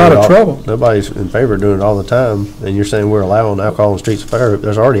asking favor for a of doing lot it of all- trouble. Nobody's in favor of doing it all the time, and you're saying we're allowing alcohol on the streets of Fairhope.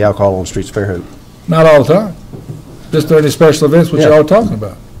 There's already alcohol on the streets of Fairhope. Not all the time. Just during these special events, which Yeah. y'all are talking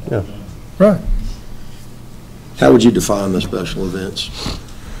about. Yeah. Right. How would you define the special events?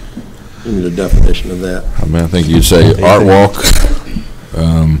 Give me the definition of that. I think you'd say art walk.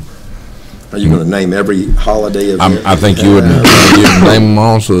 Are you going to name every holiday event? I think you would name them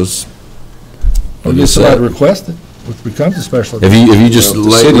all, so it's. Or just somebody request it, which becomes a special If event. you just Well,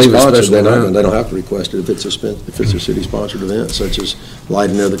 if the leave city a sponsored, special event. they don't have to request it if it's a city-sponsored event, such as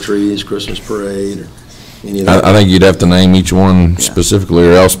lighting of the trees, Christmas parade, or any of that. I think you'd have to name each one specifically,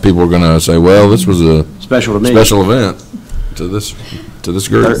 or else people are gonna say, well, this was a Special to me. special event to this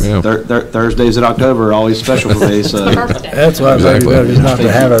group, yeah. Thursdays in October are always special for me, so That's why I think Exactly. better just not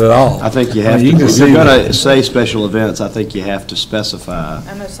to have it at all. I think you have to, You can if just you're see- gonna say special events, I think you have to specify.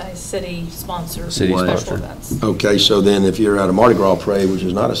 I'm going to say city-sponsored City special sponsored. events. Okay, so then if you're at a Mardi Gras parade, which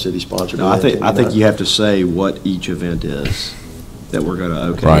is not a city-sponsored No, event. I think you have to say what each event is that we're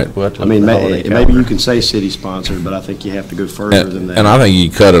gonna, okay. Right. We'll have to I mean, look at the holiday maybe you calendar. can say city-sponsored, but I think you have to go further than that. And I think you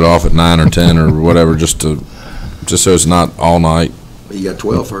cut it off at 9 or 10 or whatever, just so it's not all night. You got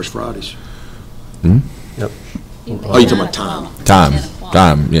 12 First Fridays. Hmm? Oh, you're talking about time.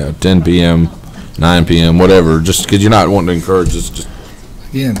 Time, yeah, 10 PM, 9 PM, whatever, just because you're not wanting to encourage this, just,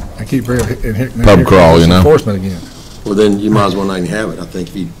 Again, I keep bringing it. Pub crawl, you know? Enforcement again. Well, then you might as well not even have it. I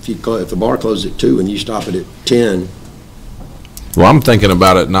think if the bar closes at 2 and you stop it at 10, well, I'm thinking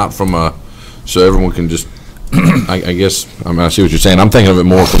about it not from so everyone can just, I guess, I mean, I see what you're saying. I'm thinking of it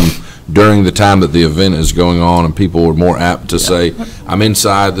more from during the time that the event is going on, and people are more apt to say, I'm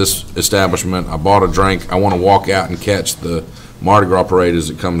inside this establishment, I bought a drink, I want to walk out and catch the Mardi Gras parade as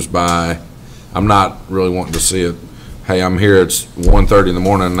it comes by. I'm not really wanting to see it, hey, I'm here, it's 1:30 in the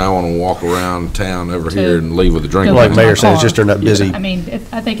morning, and I want to walk around town over here and leave with a drink. Like Mayor said, it's just during that busy I mean,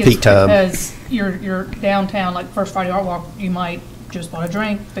 I think it's peak time. because you're downtown, like First Friday Art Walk, you might just bought a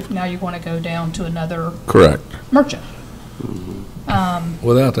drink, but now you want to go down to another Correct. merchant.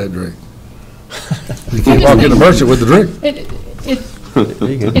 Without that drink. You can't walk in the merchant with the drink.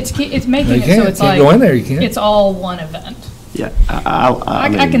 It's making You it so can't. it's Can't like. go in there, you can't. It's all one event. Yeah, I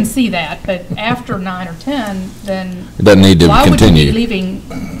mean, can see that, but after 9 or 10, then. It doesn't need to Why would you continue. be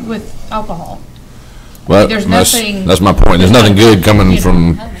leaving with alcohol? Well, There's that's, nothing- that's my point. There's nothing good coming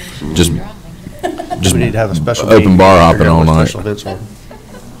from just We need to have a special open meeting bar to hopping figure out all what night. special events are.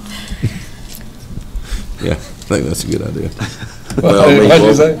 Yeah, I think that's a good idea. What'd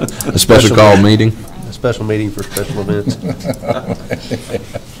you say? A special call meeting? A special meeting for special events.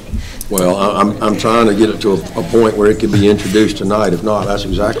 Well, I'm trying to get it to a point where it can be introduced tonight. If not, that's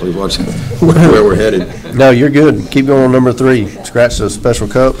exactly where we're headed. No, you're good. Keep going on number 3. Scratch those special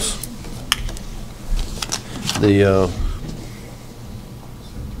cups. The,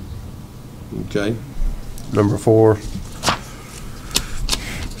 Okay? number 4.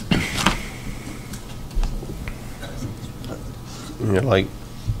 You know, like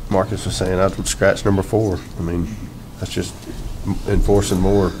Marcus was saying, I would scratch number 4. I mean, that's just enforcing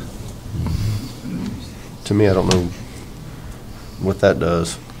more. To me, I don't know what that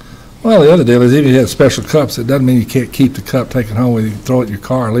does. Well, the other deal is even if you have special cups, it doesn't mean you can't keep the cup, take it home with you, throw it in your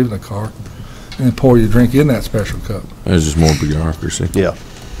car, leave it in the car, and then pour your drink in that special cup. There's just more bureaucracy. Yeah.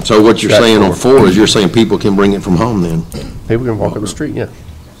 So what you're Scratch saying on 4. 4 is you're saying people can bring it from home then? People can walk up the street, yeah.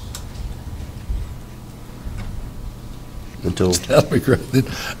 Until, That'll be great.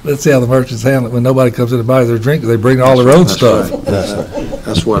 Let's see how the merchants handle it when nobody comes in and buys their drink, they bring all their own That's stuff. right.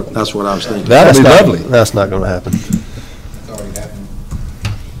 That's what I was thinking. That'd be not- lovely. That's not gonna happen.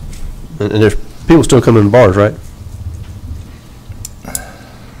 And there's people still coming in bars, right?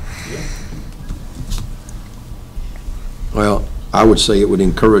 Well, I would say it would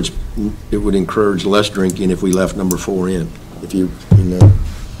encourage less drinking if we left number 4 in. If you're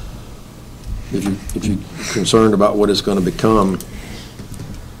concerned about what it's going to become,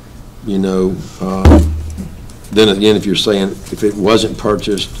 then again, if you're saying if it wasn't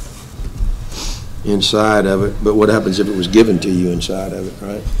purchased inside of it, but what happens if it was given to you inside of it,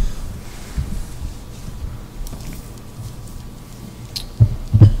 right?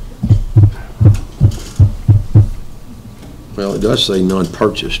 Well, it does say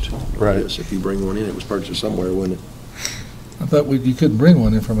non-purchased. Right. Yes, if you bring one in, it was purchased somewhere, wouldn't it? I thought you couldn't bring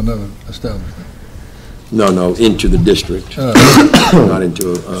one in from another establishment. No, into the district, Uh, not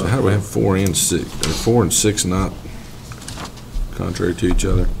into So how do we have 4 and 6? Are 4 and 6 not contrary to each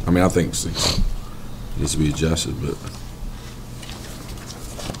other? I mean, I think 6 needs to be adjusted, but.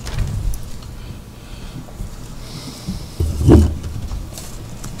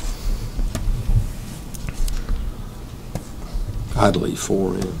 I'd leave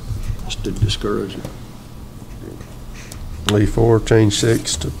 4 in, just to discourage it. Leave 4, change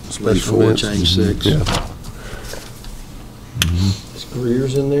 6 to Leave special 4, events. change 6. Yeah. Is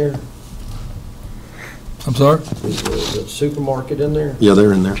Greer's in there? I'm sorry? Is the supermarket in there? Yeah,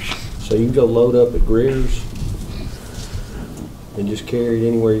 they're in there. So you can go load up at Greer's and just carry it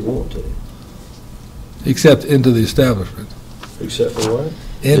anywhere you want to, Except into the establishment. except for what?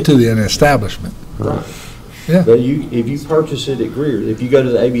 Into an establishment. Right. Yeah. But if you purchase it at Greer's, if you go to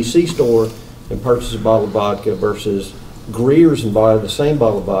the ABC store and purchase a bottle of vodka versus Greer's and buy the same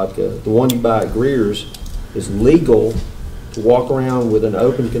bottle of vodka, the one you buy at Greer's is legal to walk around with an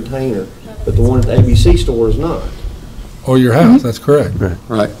open container, but the one at the ABC store is not. Or your house, that's correct.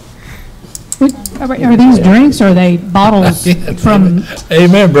 Right. Are these drinks, or are they bottles from?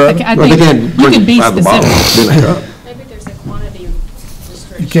 Amen, brother. I Well, they think can't you bring can it be by the bottle, specific. in a cup. Maybe there's a quantity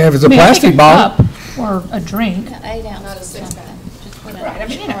restriction. You can't, if it's a I mean, I plastic think a bottle. cup or a drink. 8 ounce, not a 6 pack. Just put Right, I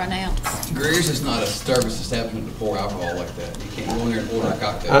mean, you know. or an ounce. Greer's is not a service establishment to pour alcohol like that. You can't go in there and order a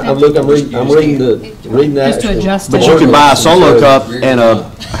cocktail. I'm reading that. Just to adjust But it. you can buy a solo cup and a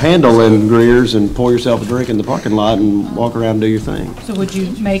handle in Greer's and pour yourself a drink in the parking lot and walk around and do your thing. So would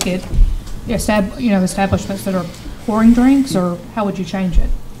you make it, establishments that are pouring drinks, or how would you change it?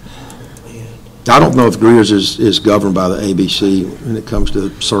 I don't know if Greer's is governed by the ABC when it comes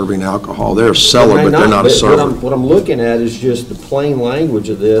to serving alcohol. They're a seller, but they're not a server. What I'm looking at is just the plain language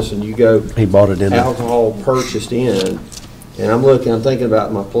of this, and you go He bought it in there. alcohol purchased in, and I'm thinking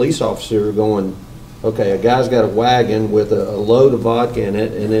about my police officer going, Okay, a guy's got a wagon with a load of vodka in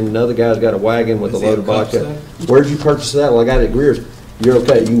it, and then another guy's got a wagon with a load of vodka. Where'd you purchase that? Well, I got it at Greer's. You're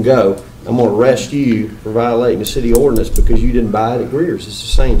okay, you can go. I'm gonna arrest you for violating the city ordinance because you didn't buy it at Greer's. It's the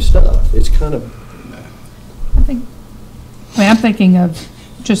same stuff. It's kind of, I'm thinking of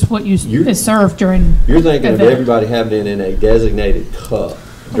just what is served during. you're thinking of event. everybody having it in a designated cup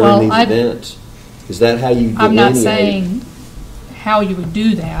Well, during these events. Is that how you delineate? I'm not saying how you would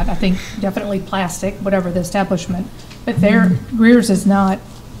do that. I think definitely plastic, whatever the establishment. But Greer's is not,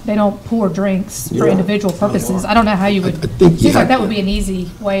 they don't pour drinks for Yeah. individual purposes. I don't know how you would, I think you seems like have that to- would be an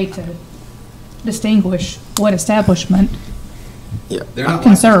easy way to distinguish what establishment. They're not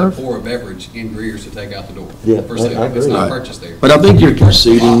Can licensed serve. to pour a beverage in Greer's to take out the door. Yeah, For sale. I It's agree. not Right. purchased there. But I think you're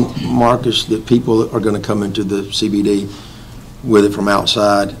conceding, Marcus, that people are going to come into the CBD with it from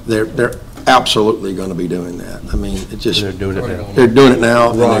outside. They're absolutely going to be doing that. I mean, it just, They're doing it now. they're doing it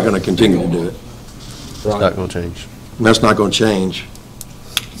now, and they're Right. going to continue to do it. It's not gonna change. And that's not going to change.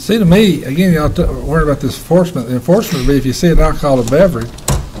 See, to me, again, y'all worried about this enforcement. The enforcement would be if you see an alcoholic beverage,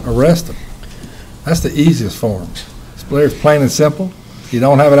 arrest them. That's the easiest form. It's plain and simple. You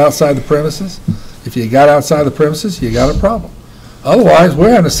don't have it outside the premises. If you got outside the premises, you got a problem. Otherwise, we're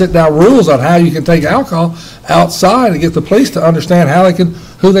having to sit down rules on how you can take alcohol outside and get the police to understand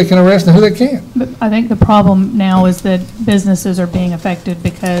who they can arrest and who they can't. But I think the problem now is that businesses are being affected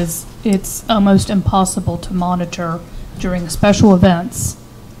because it's almost impossible to monitor during special events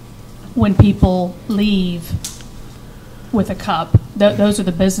when people leave with a cup. Those are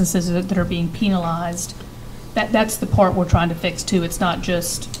the businesses that are being penalized. That's the part we're trying to fix too. It's not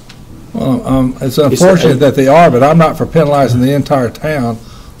just, Well, it's unfortunate that they are, but I'm not for penalizing the entire town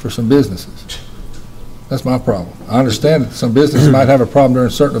for some businesses. That's my problem. I understand that some businesses might have a problem during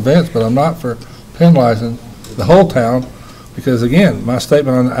certain events, but I'm not for penalizing the whole town, because again, my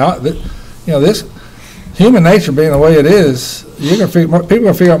statement on, this, human nature being the way it is, people are going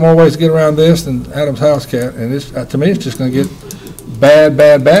to figure out more ways to get around this than Adam's house cat, and to me, it's just going to get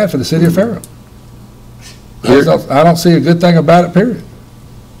bad for the city of Fairhope. I don't see a good thing about it, period.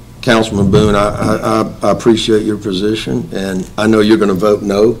 Councilman Boone, I appreciate your position, and I know you're going to vote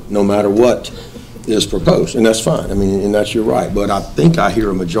no matter what is proposed, and that's fine. I mean, and that's your right. But I think I hear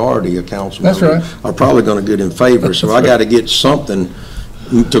a majority of council That's members right. are probably going to get in favor. So I got to get something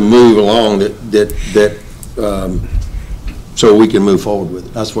to move along so we can move forward with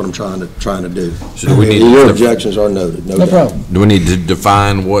it. That's what I'm trying to do. So do we need Your to- objections are noted. No doubt. problem. Do we need to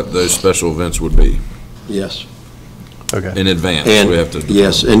define what those special events would be Yes. Okay. in advance? And We have to.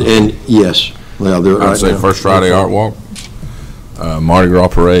 yes, and yes. Well, I'll do it right now. I'd say First Friday Art Walk, Mardi Gras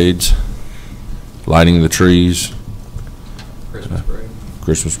parades, lighting the trees, Christmas parade.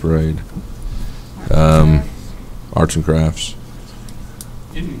 Christmas parade, arts and crafts,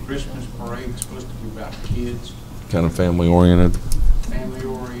 Isn't Christmas parade supposed to be about kids, kind of family oriented. family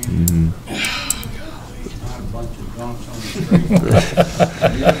oriented? Mm-hmm. Not a bunch of drunks on the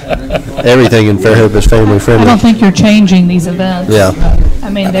street? Everything in Fairhope is family I friendly. don't think you're changing these events. Yeah. I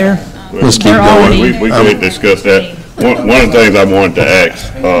mean, they're Let's keep they're going. already. We could discuss that. One of the things I wanted to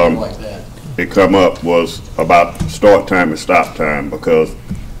ask, it come up was about start time and stop time, because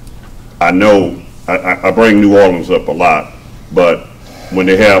I know, I bring New Orleans up a lot, but when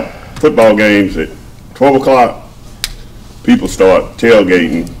they have football games at 12 o'clock, people start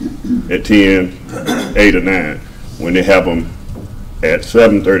tailgating at 10, 8 or 9. When they have them at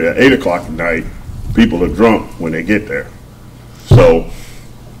 7:30 or 8 o'clock at night, people are drunk when they get there. So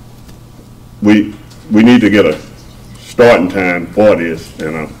we need to get a starting time for this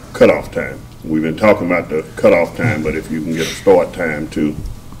and a cutoff time. We've been talking about the cutoff time, but if you can get a start time too,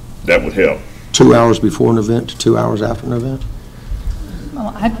 that would help. 2 hours before an event to 2 hours after an event?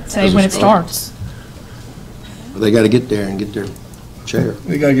 Well, I'd say when it starts. They got to get there and get their chair.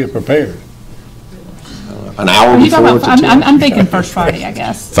 They got to get prepared. An hour Are you talking before about, to 2 I'm thinking First Friday, I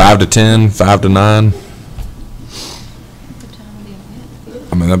guess. 5 to 10, 5 to 9.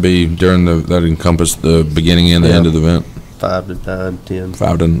 I mean, that'd encompass the beginning and the end of the event. 5 to 9, 10.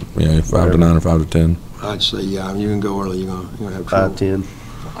 5 to 9 or 5 to 10. I'd say, yeah, you can go early, you're gonna have 5, trouble. 10.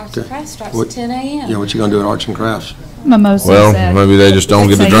 Arts and crafts starts What- at 10 a.m. Yeah, what you gonna do at Arts and Crafts? Mimosas Well, at maybe they just don't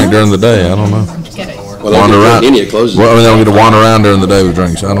get to 6 drink a.m. during the day. I don't know. Get it. Well, Wander they around. can it closes. Well, I mean, they don't get to wander around during the day with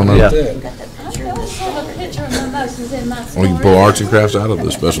drinks. I don't know. Yeah. I always have a picture of mimosas in my store. We can pull arts and crafts out of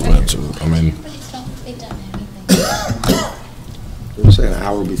the special events. I mean, But it doesn't have anything. We're saying an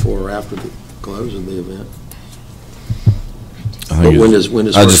hour before or after the close of the event. I But think when it's,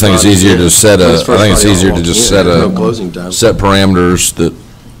 does I just First think it's Friday easier end? to set When a, does I First think it's Friday easier to end? just Yeah, set no closing time. set parameters that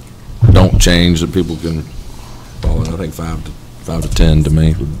don't change, that people can follow. I think 5 to 10 to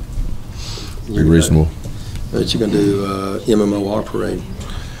me. Be reasonable. But you're gonna do MMOR parade.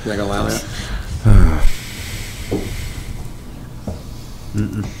 You're not gonna allow that?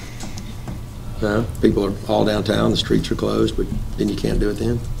 No? People are all downtown, the streets are closed, but then you can't do it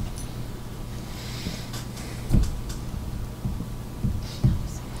then?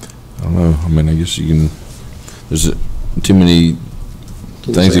 I don't know. I mean, I guess you can, there's too many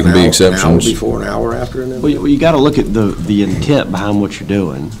things that can be exceptions. An hour before, an hour after, and then? Well, you got to look at the intent behind what you're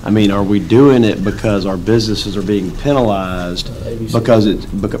doing. I mean, are we doing it because our businesses are being penalized because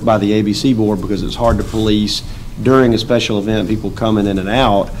by the ABC board because it's hard to police during a special event, people coming in and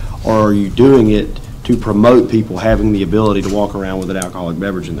out, or are you doing it to promote people having the ability to walk around with an alcoholic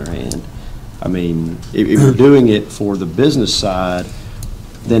beverage in their hand? I mean, if you're doing it for the business side,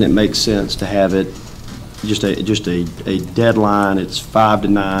 then it makes sense to have it just a deadline. It's 5 to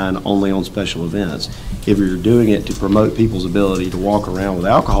 9 only on special events. If you're doing it to promote people's ability to walk around with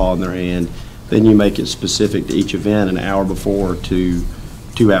alcohol in their hand, then you make it specific to each event, an hour before to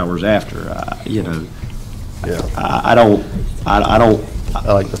 2 hours after. You know, Yeah. I don't.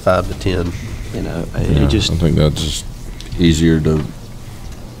 I like the 5 to 10. You know, Yeah, it just. I think that's just easier to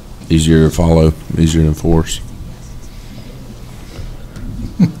follow, easier to enforce.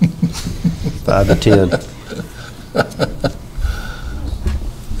 5 to 10.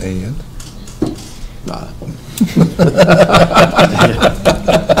 And?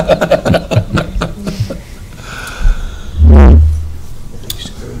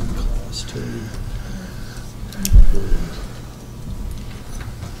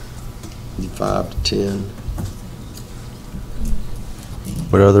 Five to 10.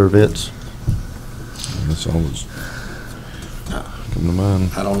 What other events? That's all that's coming to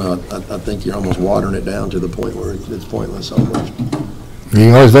mind. I don't know, I think you're almost watering it down to the point where it's pointless almost. You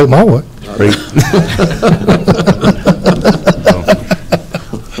can always vote my way.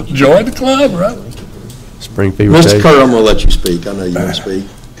 Join the club, right? Spring Fever Mr. Day. Kerr, I'm gonna let you speak, I know you want to speak.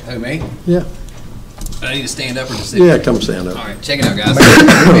 Who, me? Yeah. I need to stand up or just sit? Yeah, come stand up. All right, check it out, guys.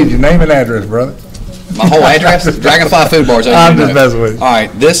 We need your name and address, brother. My whole address? Dragonfly Food Bars. I'm just messing with you. All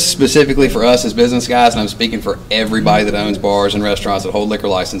right, this specifically for us as business guys, and I'm speaking for everybody that owns bars and restaurants that hold liquor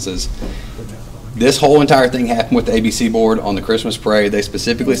licenses. This whole entire thing happened with the ABC board on the Christmas parade. They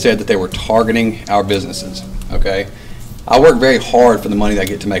specifically said that they were targeting our businesses, okay? I work very hard for the money that I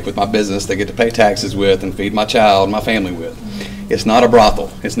get to make with my business, that I get to pay taxes with and feed my child and my family with. It's not a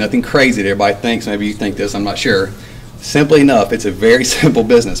brothel. It's nothing crazy that everybody thinks. Maybe you think this, I'm not sure. Simply enough, it's a very simple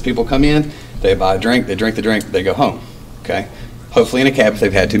business. People come in, they buy a drink, they drink the drink, they go home, okay? Hopefully in a cab if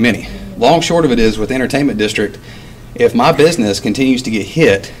they've had too many. Long short of it is with the entertainment district, if my business continues to get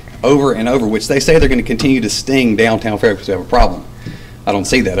hit over and over, which they say they're going to continue to sting downtown Fairhope because we have a problem. I don't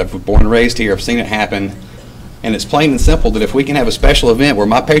see that. I've been born and raised here. I've seen it happen. And it's plain and simple that if we can have a special event where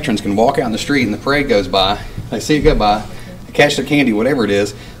my patrons can walk out in the street and the parade goes by, they see it go by, they catch their candy, whatever it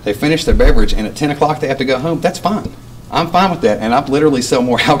is, they finish their beverage, and at 10 o'clock they have to go home, that's fine. I'm fine with that. And I literally sell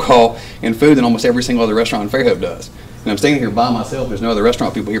more alcohol and food than almost every single other restaurant in Fairhope does. And I'm standing here by myself. There's no other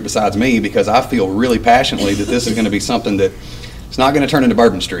restaurant people here besides me because I feel really passionately that this is going to be something that it's not going to turn into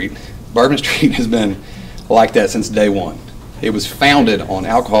Bourbon Street. Bourbon Street has been like that since day one. It was founded on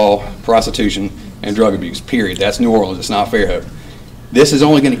alcohol, prostitution, and drug abuse, period. That's New Orleans. It's not Fairhope. This is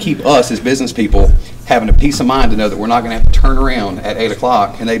only going to keep us as business people having a peace of mind to know that we're not going to have to turn around at 8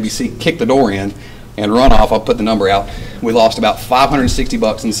 o'clock and ABC kick the door in and run off. I'll put the number out. We lost about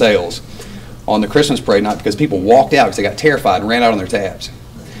 $560 in sales on the Christmas parade night because people walked out because they got terrified and ran out on their tabs.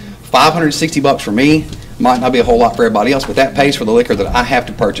 $560 for me might not be a whole lot for everybody else, but that pays for the liquor that I have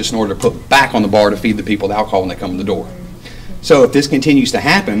to purchase in order to put back on the bar to feed the people the alcohol when they come in the door. So if this continues to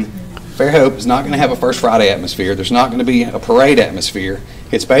happen, Fairhope is not going to have a First Friday atmosphere. There's not going to be a parade atmosphere.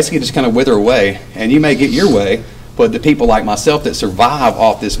 It's basically just kind of wither away, and you may get your way, but the people like myself that survive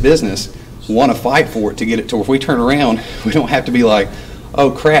off this business want to fight for it to get it to where if we turn around, we don't have to be like, oh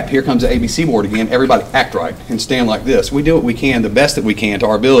crap, here comes the ABC board again. Everybody act right and stand like this. We do what we can, the best that we can to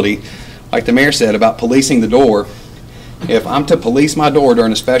our ability. Like the mayor said about policing the door, if I'm to police my door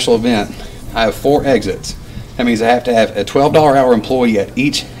during a special event, I have 4 exits. That means I have to have a $12 hour employee at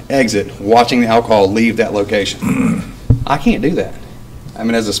each exit watching the alcohol leave that location. I can't do that. I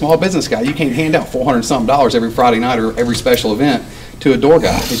mean, as a small business guy, you can't hand out $400-something every Friday night or every special event to a door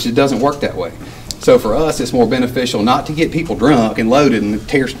guy. It just doesn't work that way. So for us, it's more beneficial not to get people drunk and loaded and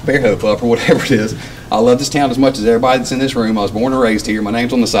tear Fairhope up or whatever it is. I love this town as much as everybody that's in this room. I was born and raised here. My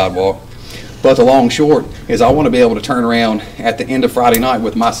name's on the sidewalk. But the long short is I want to be able to turn around at the end of Friday night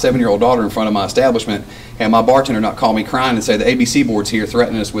with my 7-year-old daughter in front of my establishment and my bartender not call me crying and say the ABC board's here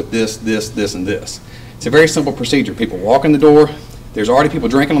threatening us with this, this, this, and this. It's a very simple procedure. People walk in the door, There's already people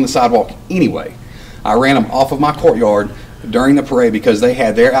drinking on the sidewalk anyway. I ran them off of my courtyard during the parade because they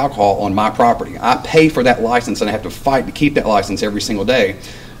had their alcohol on my property. I pay for that license and I have to fight to keep that license every single day,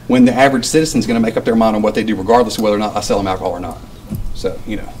 when the average citizen's going to make up their mind on what they do regardless of whether or not I sell them alcohol or not. So,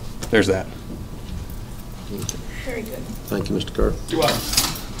 you know, there's that. Very good. Thank you, Mr. Kerr.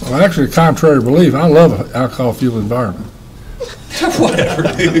 Well, actually, contrary to belief, I love an alcohol-fueled environment. Whatever,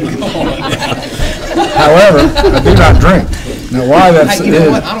 dude. Come on. However, I do not drink. Now, why that's Hey, you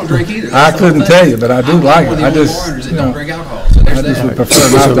know what? I don't drink either. I couldn't tell you, but I do like it. I just, Foreigners that you don't know, drink alcohol. So there's I just would that.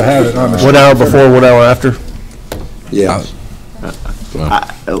 prefer not to have it on the. One hour before, 1 hour after? Yeah.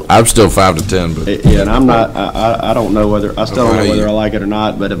 I'm still 5 to 10, but Yeah, and I'm not, I don't know whether, I still don't know whether I like it or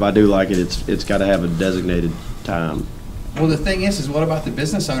not, but if I do like it, it's got to have a designated time. Well, the thing is what about the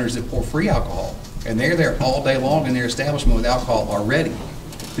business owners that pour free alcohol? And they're there all day long in their establishment with alcohol already,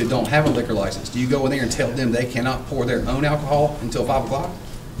 that don't have a liquor license. Do you go in there and tell them they cannot pour their own alcohol until 5 o'clock?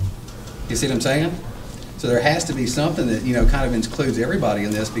 You see what I'm saying? So there has to be something that, you know, kind of includes everybody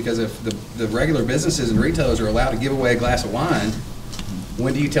in this, because if the regular businesses and retailers are allowed to give away a glass of wine,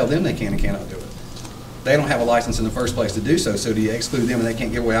 when do you tell them they can and cannot do it? They don't have a license in the first place to do so, so do you exclude them and they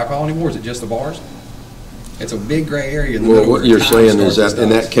can't give away alcohol anymore? Is it just the bars? It's a big gray area in the middle. Well, what where you're time saying is starts that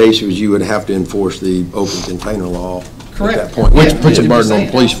and in that stops. case, you would have to enforce the open container law Correct. at that point, which Yeah, puts a yeah, burden on I'm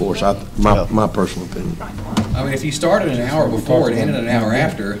the police force, my personal opinion. I mean, if you started an hour before and ended an hour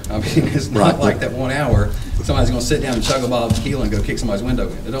after, I mean, it's Right. not like that 1 hour, somebody's gonna sit down and chug a bottle of tequila and go kick somebody's window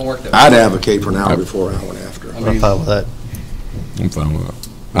in. It don't work that way. I'd advocate for an hour before, hour after. I I'm mean, fine with that. I'm fine with that.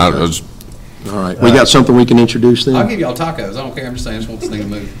 I was, All right, we got something we can introduce then? I'll give y'all tacos. I don't care. I'm just saying, I just want this thing to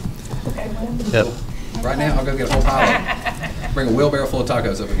move. Yep. Right now, I'll go get a whole pile. Bring a wheelbarrow full of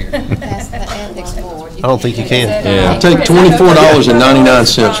tacos over here. That's the ethics board. I don't think you can. Yeah. Take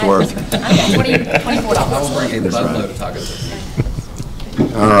 $24.99 worth. $24. I will bring a buttload of tacos.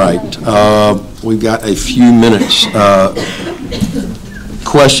 All right, we've got a few minutes.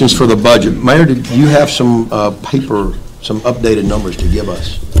 Questions for the budget. Mayor, did you have some paper, some updated numbers to give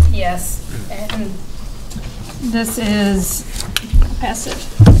us? Yes, and this is, pass it.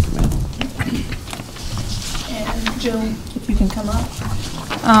 And Jill, if you can come up.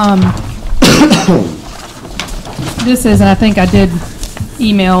 This is, and I think I did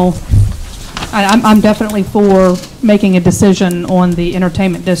email, I'm definitely for making a decision on the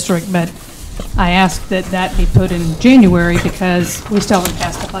entertainment district, but I asked that that be put in January because we still haven't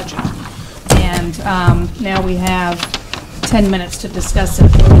passed the budget. And now we have 10 minutes to discuss it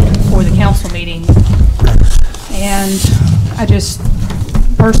for the council meeting. And I just,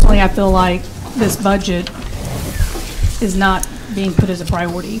 personally, I feel like this budget is not being put as a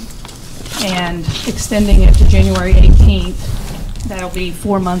priority. And extending it to January 18th, that'll be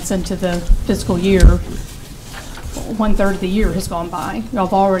 4 months into the fiscal year. 1/3 of the year has gone by. Y'all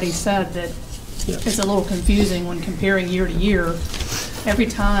have already said that it's a little confusing when comparing year to year. Every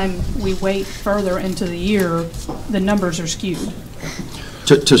time we wait further into the year, the numbers are skewed.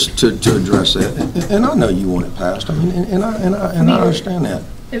 To address that, and I know you want it passed, I mean, and I understand that.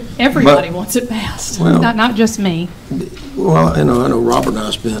 Everybody wants it passed, Well- not just me. Well, I know Robert and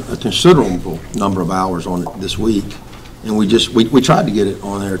I spent a considerable number of hours on it this week, and we tried to get it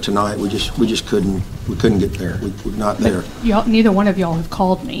on there tonight, we just couldn't get there, we're not there. Y'all, neither one of y'all have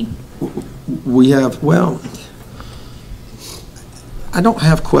called me. We have, well, I don't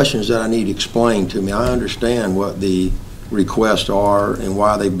have questions that I need explained to me. I understand what the requests are and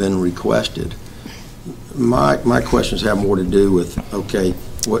why they've been requested. My questions have more to do with, okay,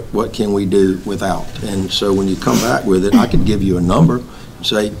 what can we do without? And so when you come back with it, I could give you a number and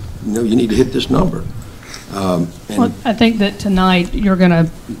say, no, you need to hit this number. Well, I think that tonight you're going to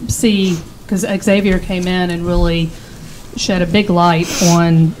see, because Xavier came in and really shed a big light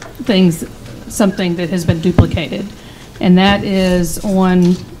on things, something that has been duplicated. And that is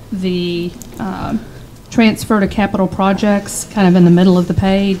on the transfer to capital projects, kind of in the middle of the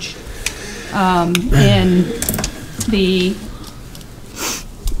page. In the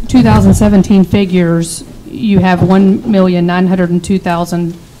 2017 figures, you have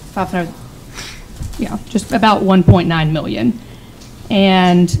 1,902,500, yeah, just about 1.9 million.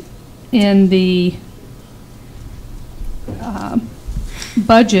 And in the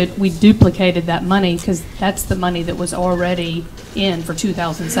budget, we duplicated that money because that's the money that was already in for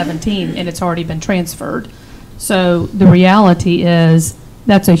 2017, and it's already been transferred. So the reality is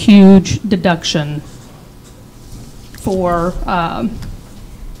that's a huge deduction for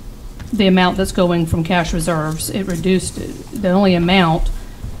the amount that's going from cash reserves. It reduced, the only amount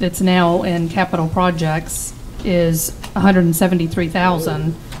that's now in capital projects is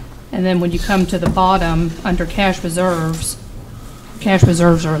 $173,000. And then when you come to the bottom, under cash reserves, cash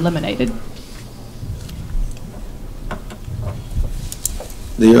reserves are eliminated.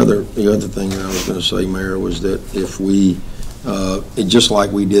 The other thing that I was going to say, Mayor, was that if we, just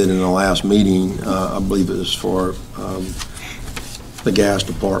like we did in the last meeting, I believe it was for the gas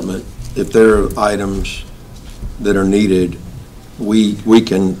department, if there are items that are needed, we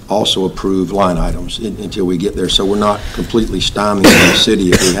can also approve line items until we get there. So we're not completely stymieing the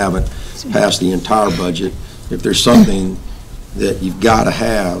city if we haven't passed the entire budget. If there's something that you've got to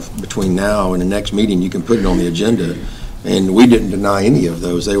have between now and the next meeting, you can put it on the agenda. And we didn't deny any of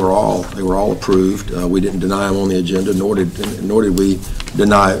those. They were all approved. We didn't deny them on the agenda, nor did we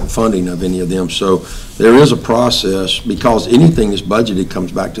deny funding of any of them. So there is a process, because anything that's budgeted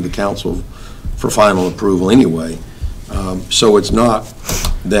comes back to the council for final approval anyway. So it's not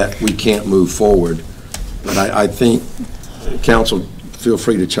that we can't move forward. But I think, council, feel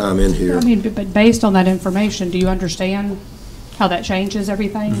free to chime in here. I mean, but based on that information, do you understand how that changes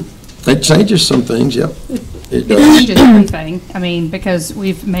everything? It changes some things, yep. It changes everything. I mean, because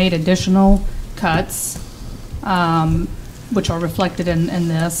we've made additional cuts, which are reflected in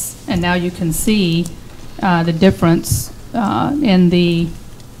this, and now you can see the difference in the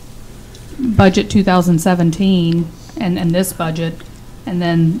budget 2017 and this budget, and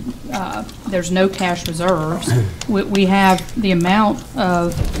then there's no cash reserves. We have the amount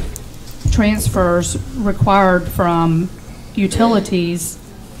of transfers required from utilities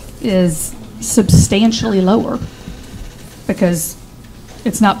is substantially lower because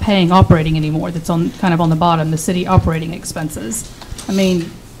it's not paying operating anymore. That's kind of on the bottom, the city operating expenses. I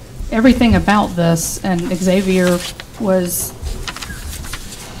mean, everything about this, and Xavier was,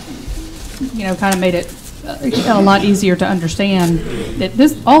 kind of made it a lot easier to understand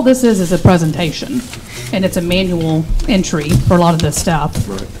that all this is a presentation, and it's a manual entry for a lot of this stuff.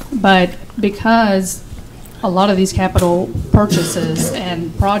 Right. But because a lot of these capital purchases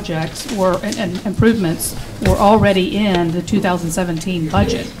and projects and improvements were already in the 2017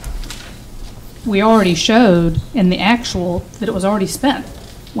 budget, we already showed in the actual that it was already spent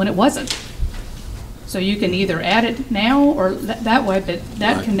when it wasn't. So you can either add it now or that way, but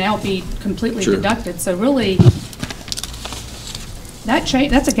that Right. can now be completely Sure. deducted. So really, that's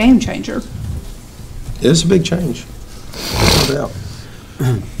a game changer. It's a big change, no doubt.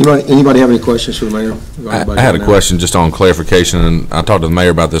 Anybody have any questions for the mayor? I had a question just on clarification, and I talked to the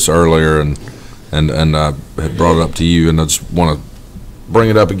mayor about this earlier, and I had brought it up to you, and I just want to bring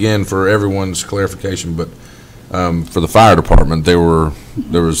it up again for everyone's clarification. But for the fire department, there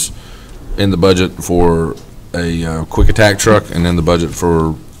was in the budget for a quick attack truck, and in the budget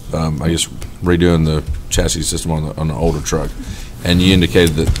for I guess redoing the chassis system on the older truck. And you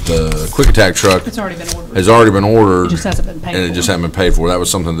indicated that the quick attack truck It's already been ordered. has already been ordered. It just hasn't been paid And it for. just hadn't been paid for. That was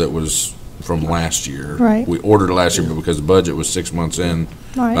something that was from last year. Right. We ordered it last year, but because the budget was 6 months in,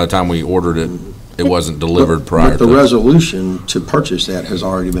 Right. by the time we ordered it, it wasn't delivered prior But to. the resolution to purchase that has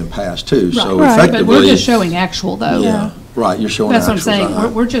already been passed too, so Right. effectively. But we're just showing actual though. Yeah, right, you're showing That's what I'm actuals.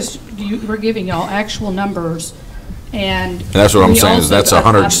 saying. We're just, we're giving y'all actual numbers, and. And that's what I'm we saying, is also- that's I put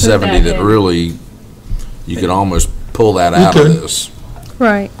 170 that in- really, you could almost pull that out of could. this.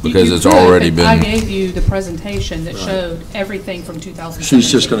 Right. Because You it's could, already but I been, gave you the presentation that showed everything from 2017.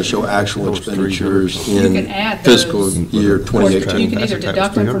 She's just going to show actual expenditures You can in add fiscal those. year Or 2018. you can either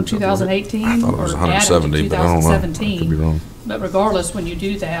deduct them from 2018 I thought it was or add them to 170, but I don't know. Could be 2017. wrong. But regardless, when you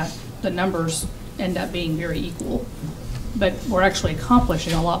do that, the numbers end up being very equal. But we're actually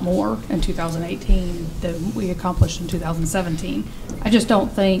accomplishing a lot more in 2018 than we accomplished in 2017. I just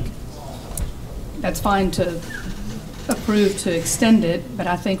don't think that's fine to approve to extend it, but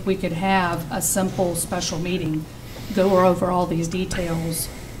I think we could have a simple special meeting, go over all these details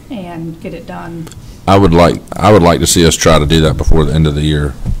and get it done. I would like to see us try to do that before the end of the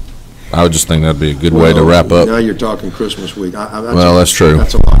year. I would just think that'd be a good way to wrap Now up. you're talking Christmas week. Well, that's true.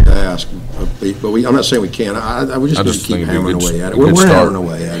 That's a lot to ask, but I'm not saying we can't. We just I need just to keep think it'd be a hammering good away at it. a good We're start. hammering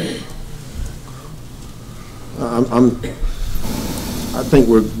away at it. I think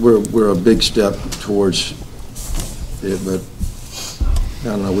we're a big step towards it, but I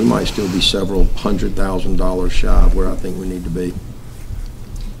don't know, we might still be several $100,000 shy of where I think we need to be.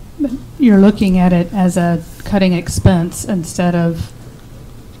 But you're looking at it as a cutting expense instead of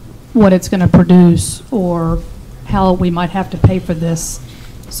what it's going to produce or how we might have to pay for this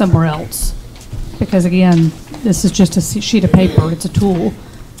somewhere else. Because again, this is just a sheet of paper, it's a tool.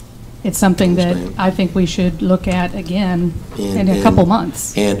 It's something that I think we should look at again in a couple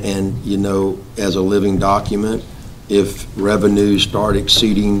months. And, as a living document, if revenues start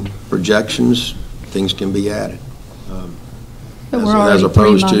exceeding projections, things can be added. But we're already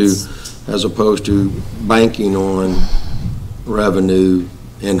 3 months. As opposed to banking on revenue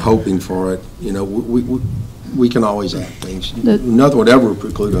and hoping for it, you know, we can always add things. The- Nothing would ever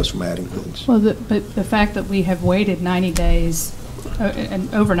preclude us from adding things. Well, but the fact that we have waited 90 days,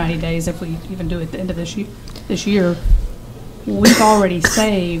 and over 90 days, if we even do it at the end of this year, we've already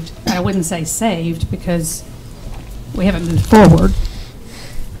saved, and I wouldn't say saved because we haven't moved forward,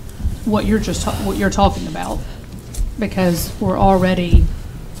 what you're talking about, because we're already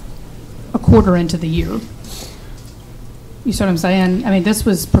a quarter into the year. You see what I'm saying? I mean, this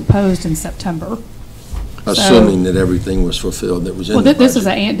was proposed in September. Assuming that everything was fulfilled that was in Well, the this is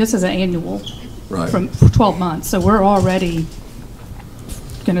budget. this is an annual Right. for 12 months, so we're already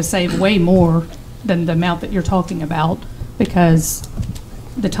going to save way more than the amount that you're talking about because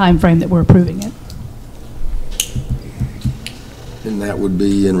the time frame that we're approving it. And that would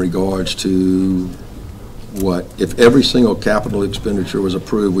be in regards to what? If every single capital expenditure was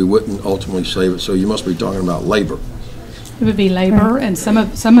approved, we wouldn't ultimately save it, so you must be talking about labor. It would be labor and some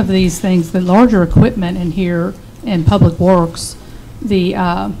of these things, the larger equipment in here in Public Works, the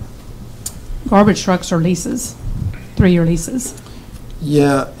garbage trucks are leases, 3-year leases.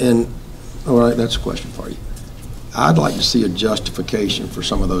 Yeah, and, all right, that's a question for you. I'd like to see a justification for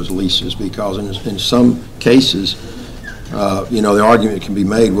some of those leases, because in some cases, you know, the argument can be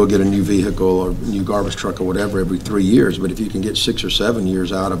made, we'll get a new vehicle or new garbage truck or whatever every 3 years, but if you can get 6 or 7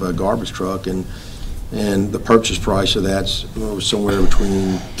 years out of a garbage truck and the purchase price of that's somewhere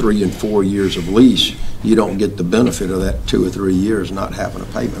between 3 and 4 years of lease, you don't get the benefit of that 2 or 3 years not having a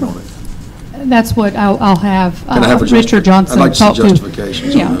payment on it. That's what I'll have, Can I have a Richard Johnson I'd like to see talk to.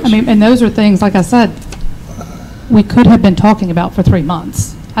 justifications on Yeah, those. I mean, and those are things, like I said, we could have been talking about for 3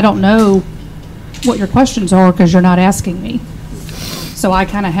 months. I don't know what your questions are because you're not asking me. So I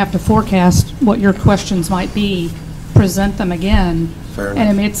kind of have to forecast what your questions might be, present them again. Fair And I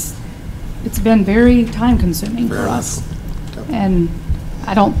enough. mean, it's been very time consuming for Fair enough. us. And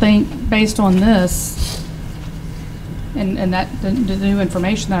I don't think, based on this, and that, the new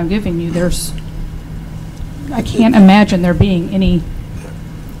information that I'm giving you, I can't imagine there being any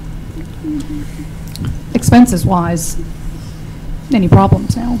expenses-wise, any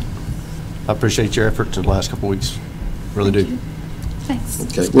problems now. I appreciate your efforts in the last couple of weeks. Really do. Thanks.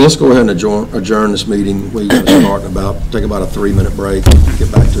 Okay, well, let's go ahead and adjourn this meeting. We're going to start in take about a 3-minute break,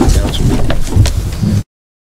 get back to the council meeting.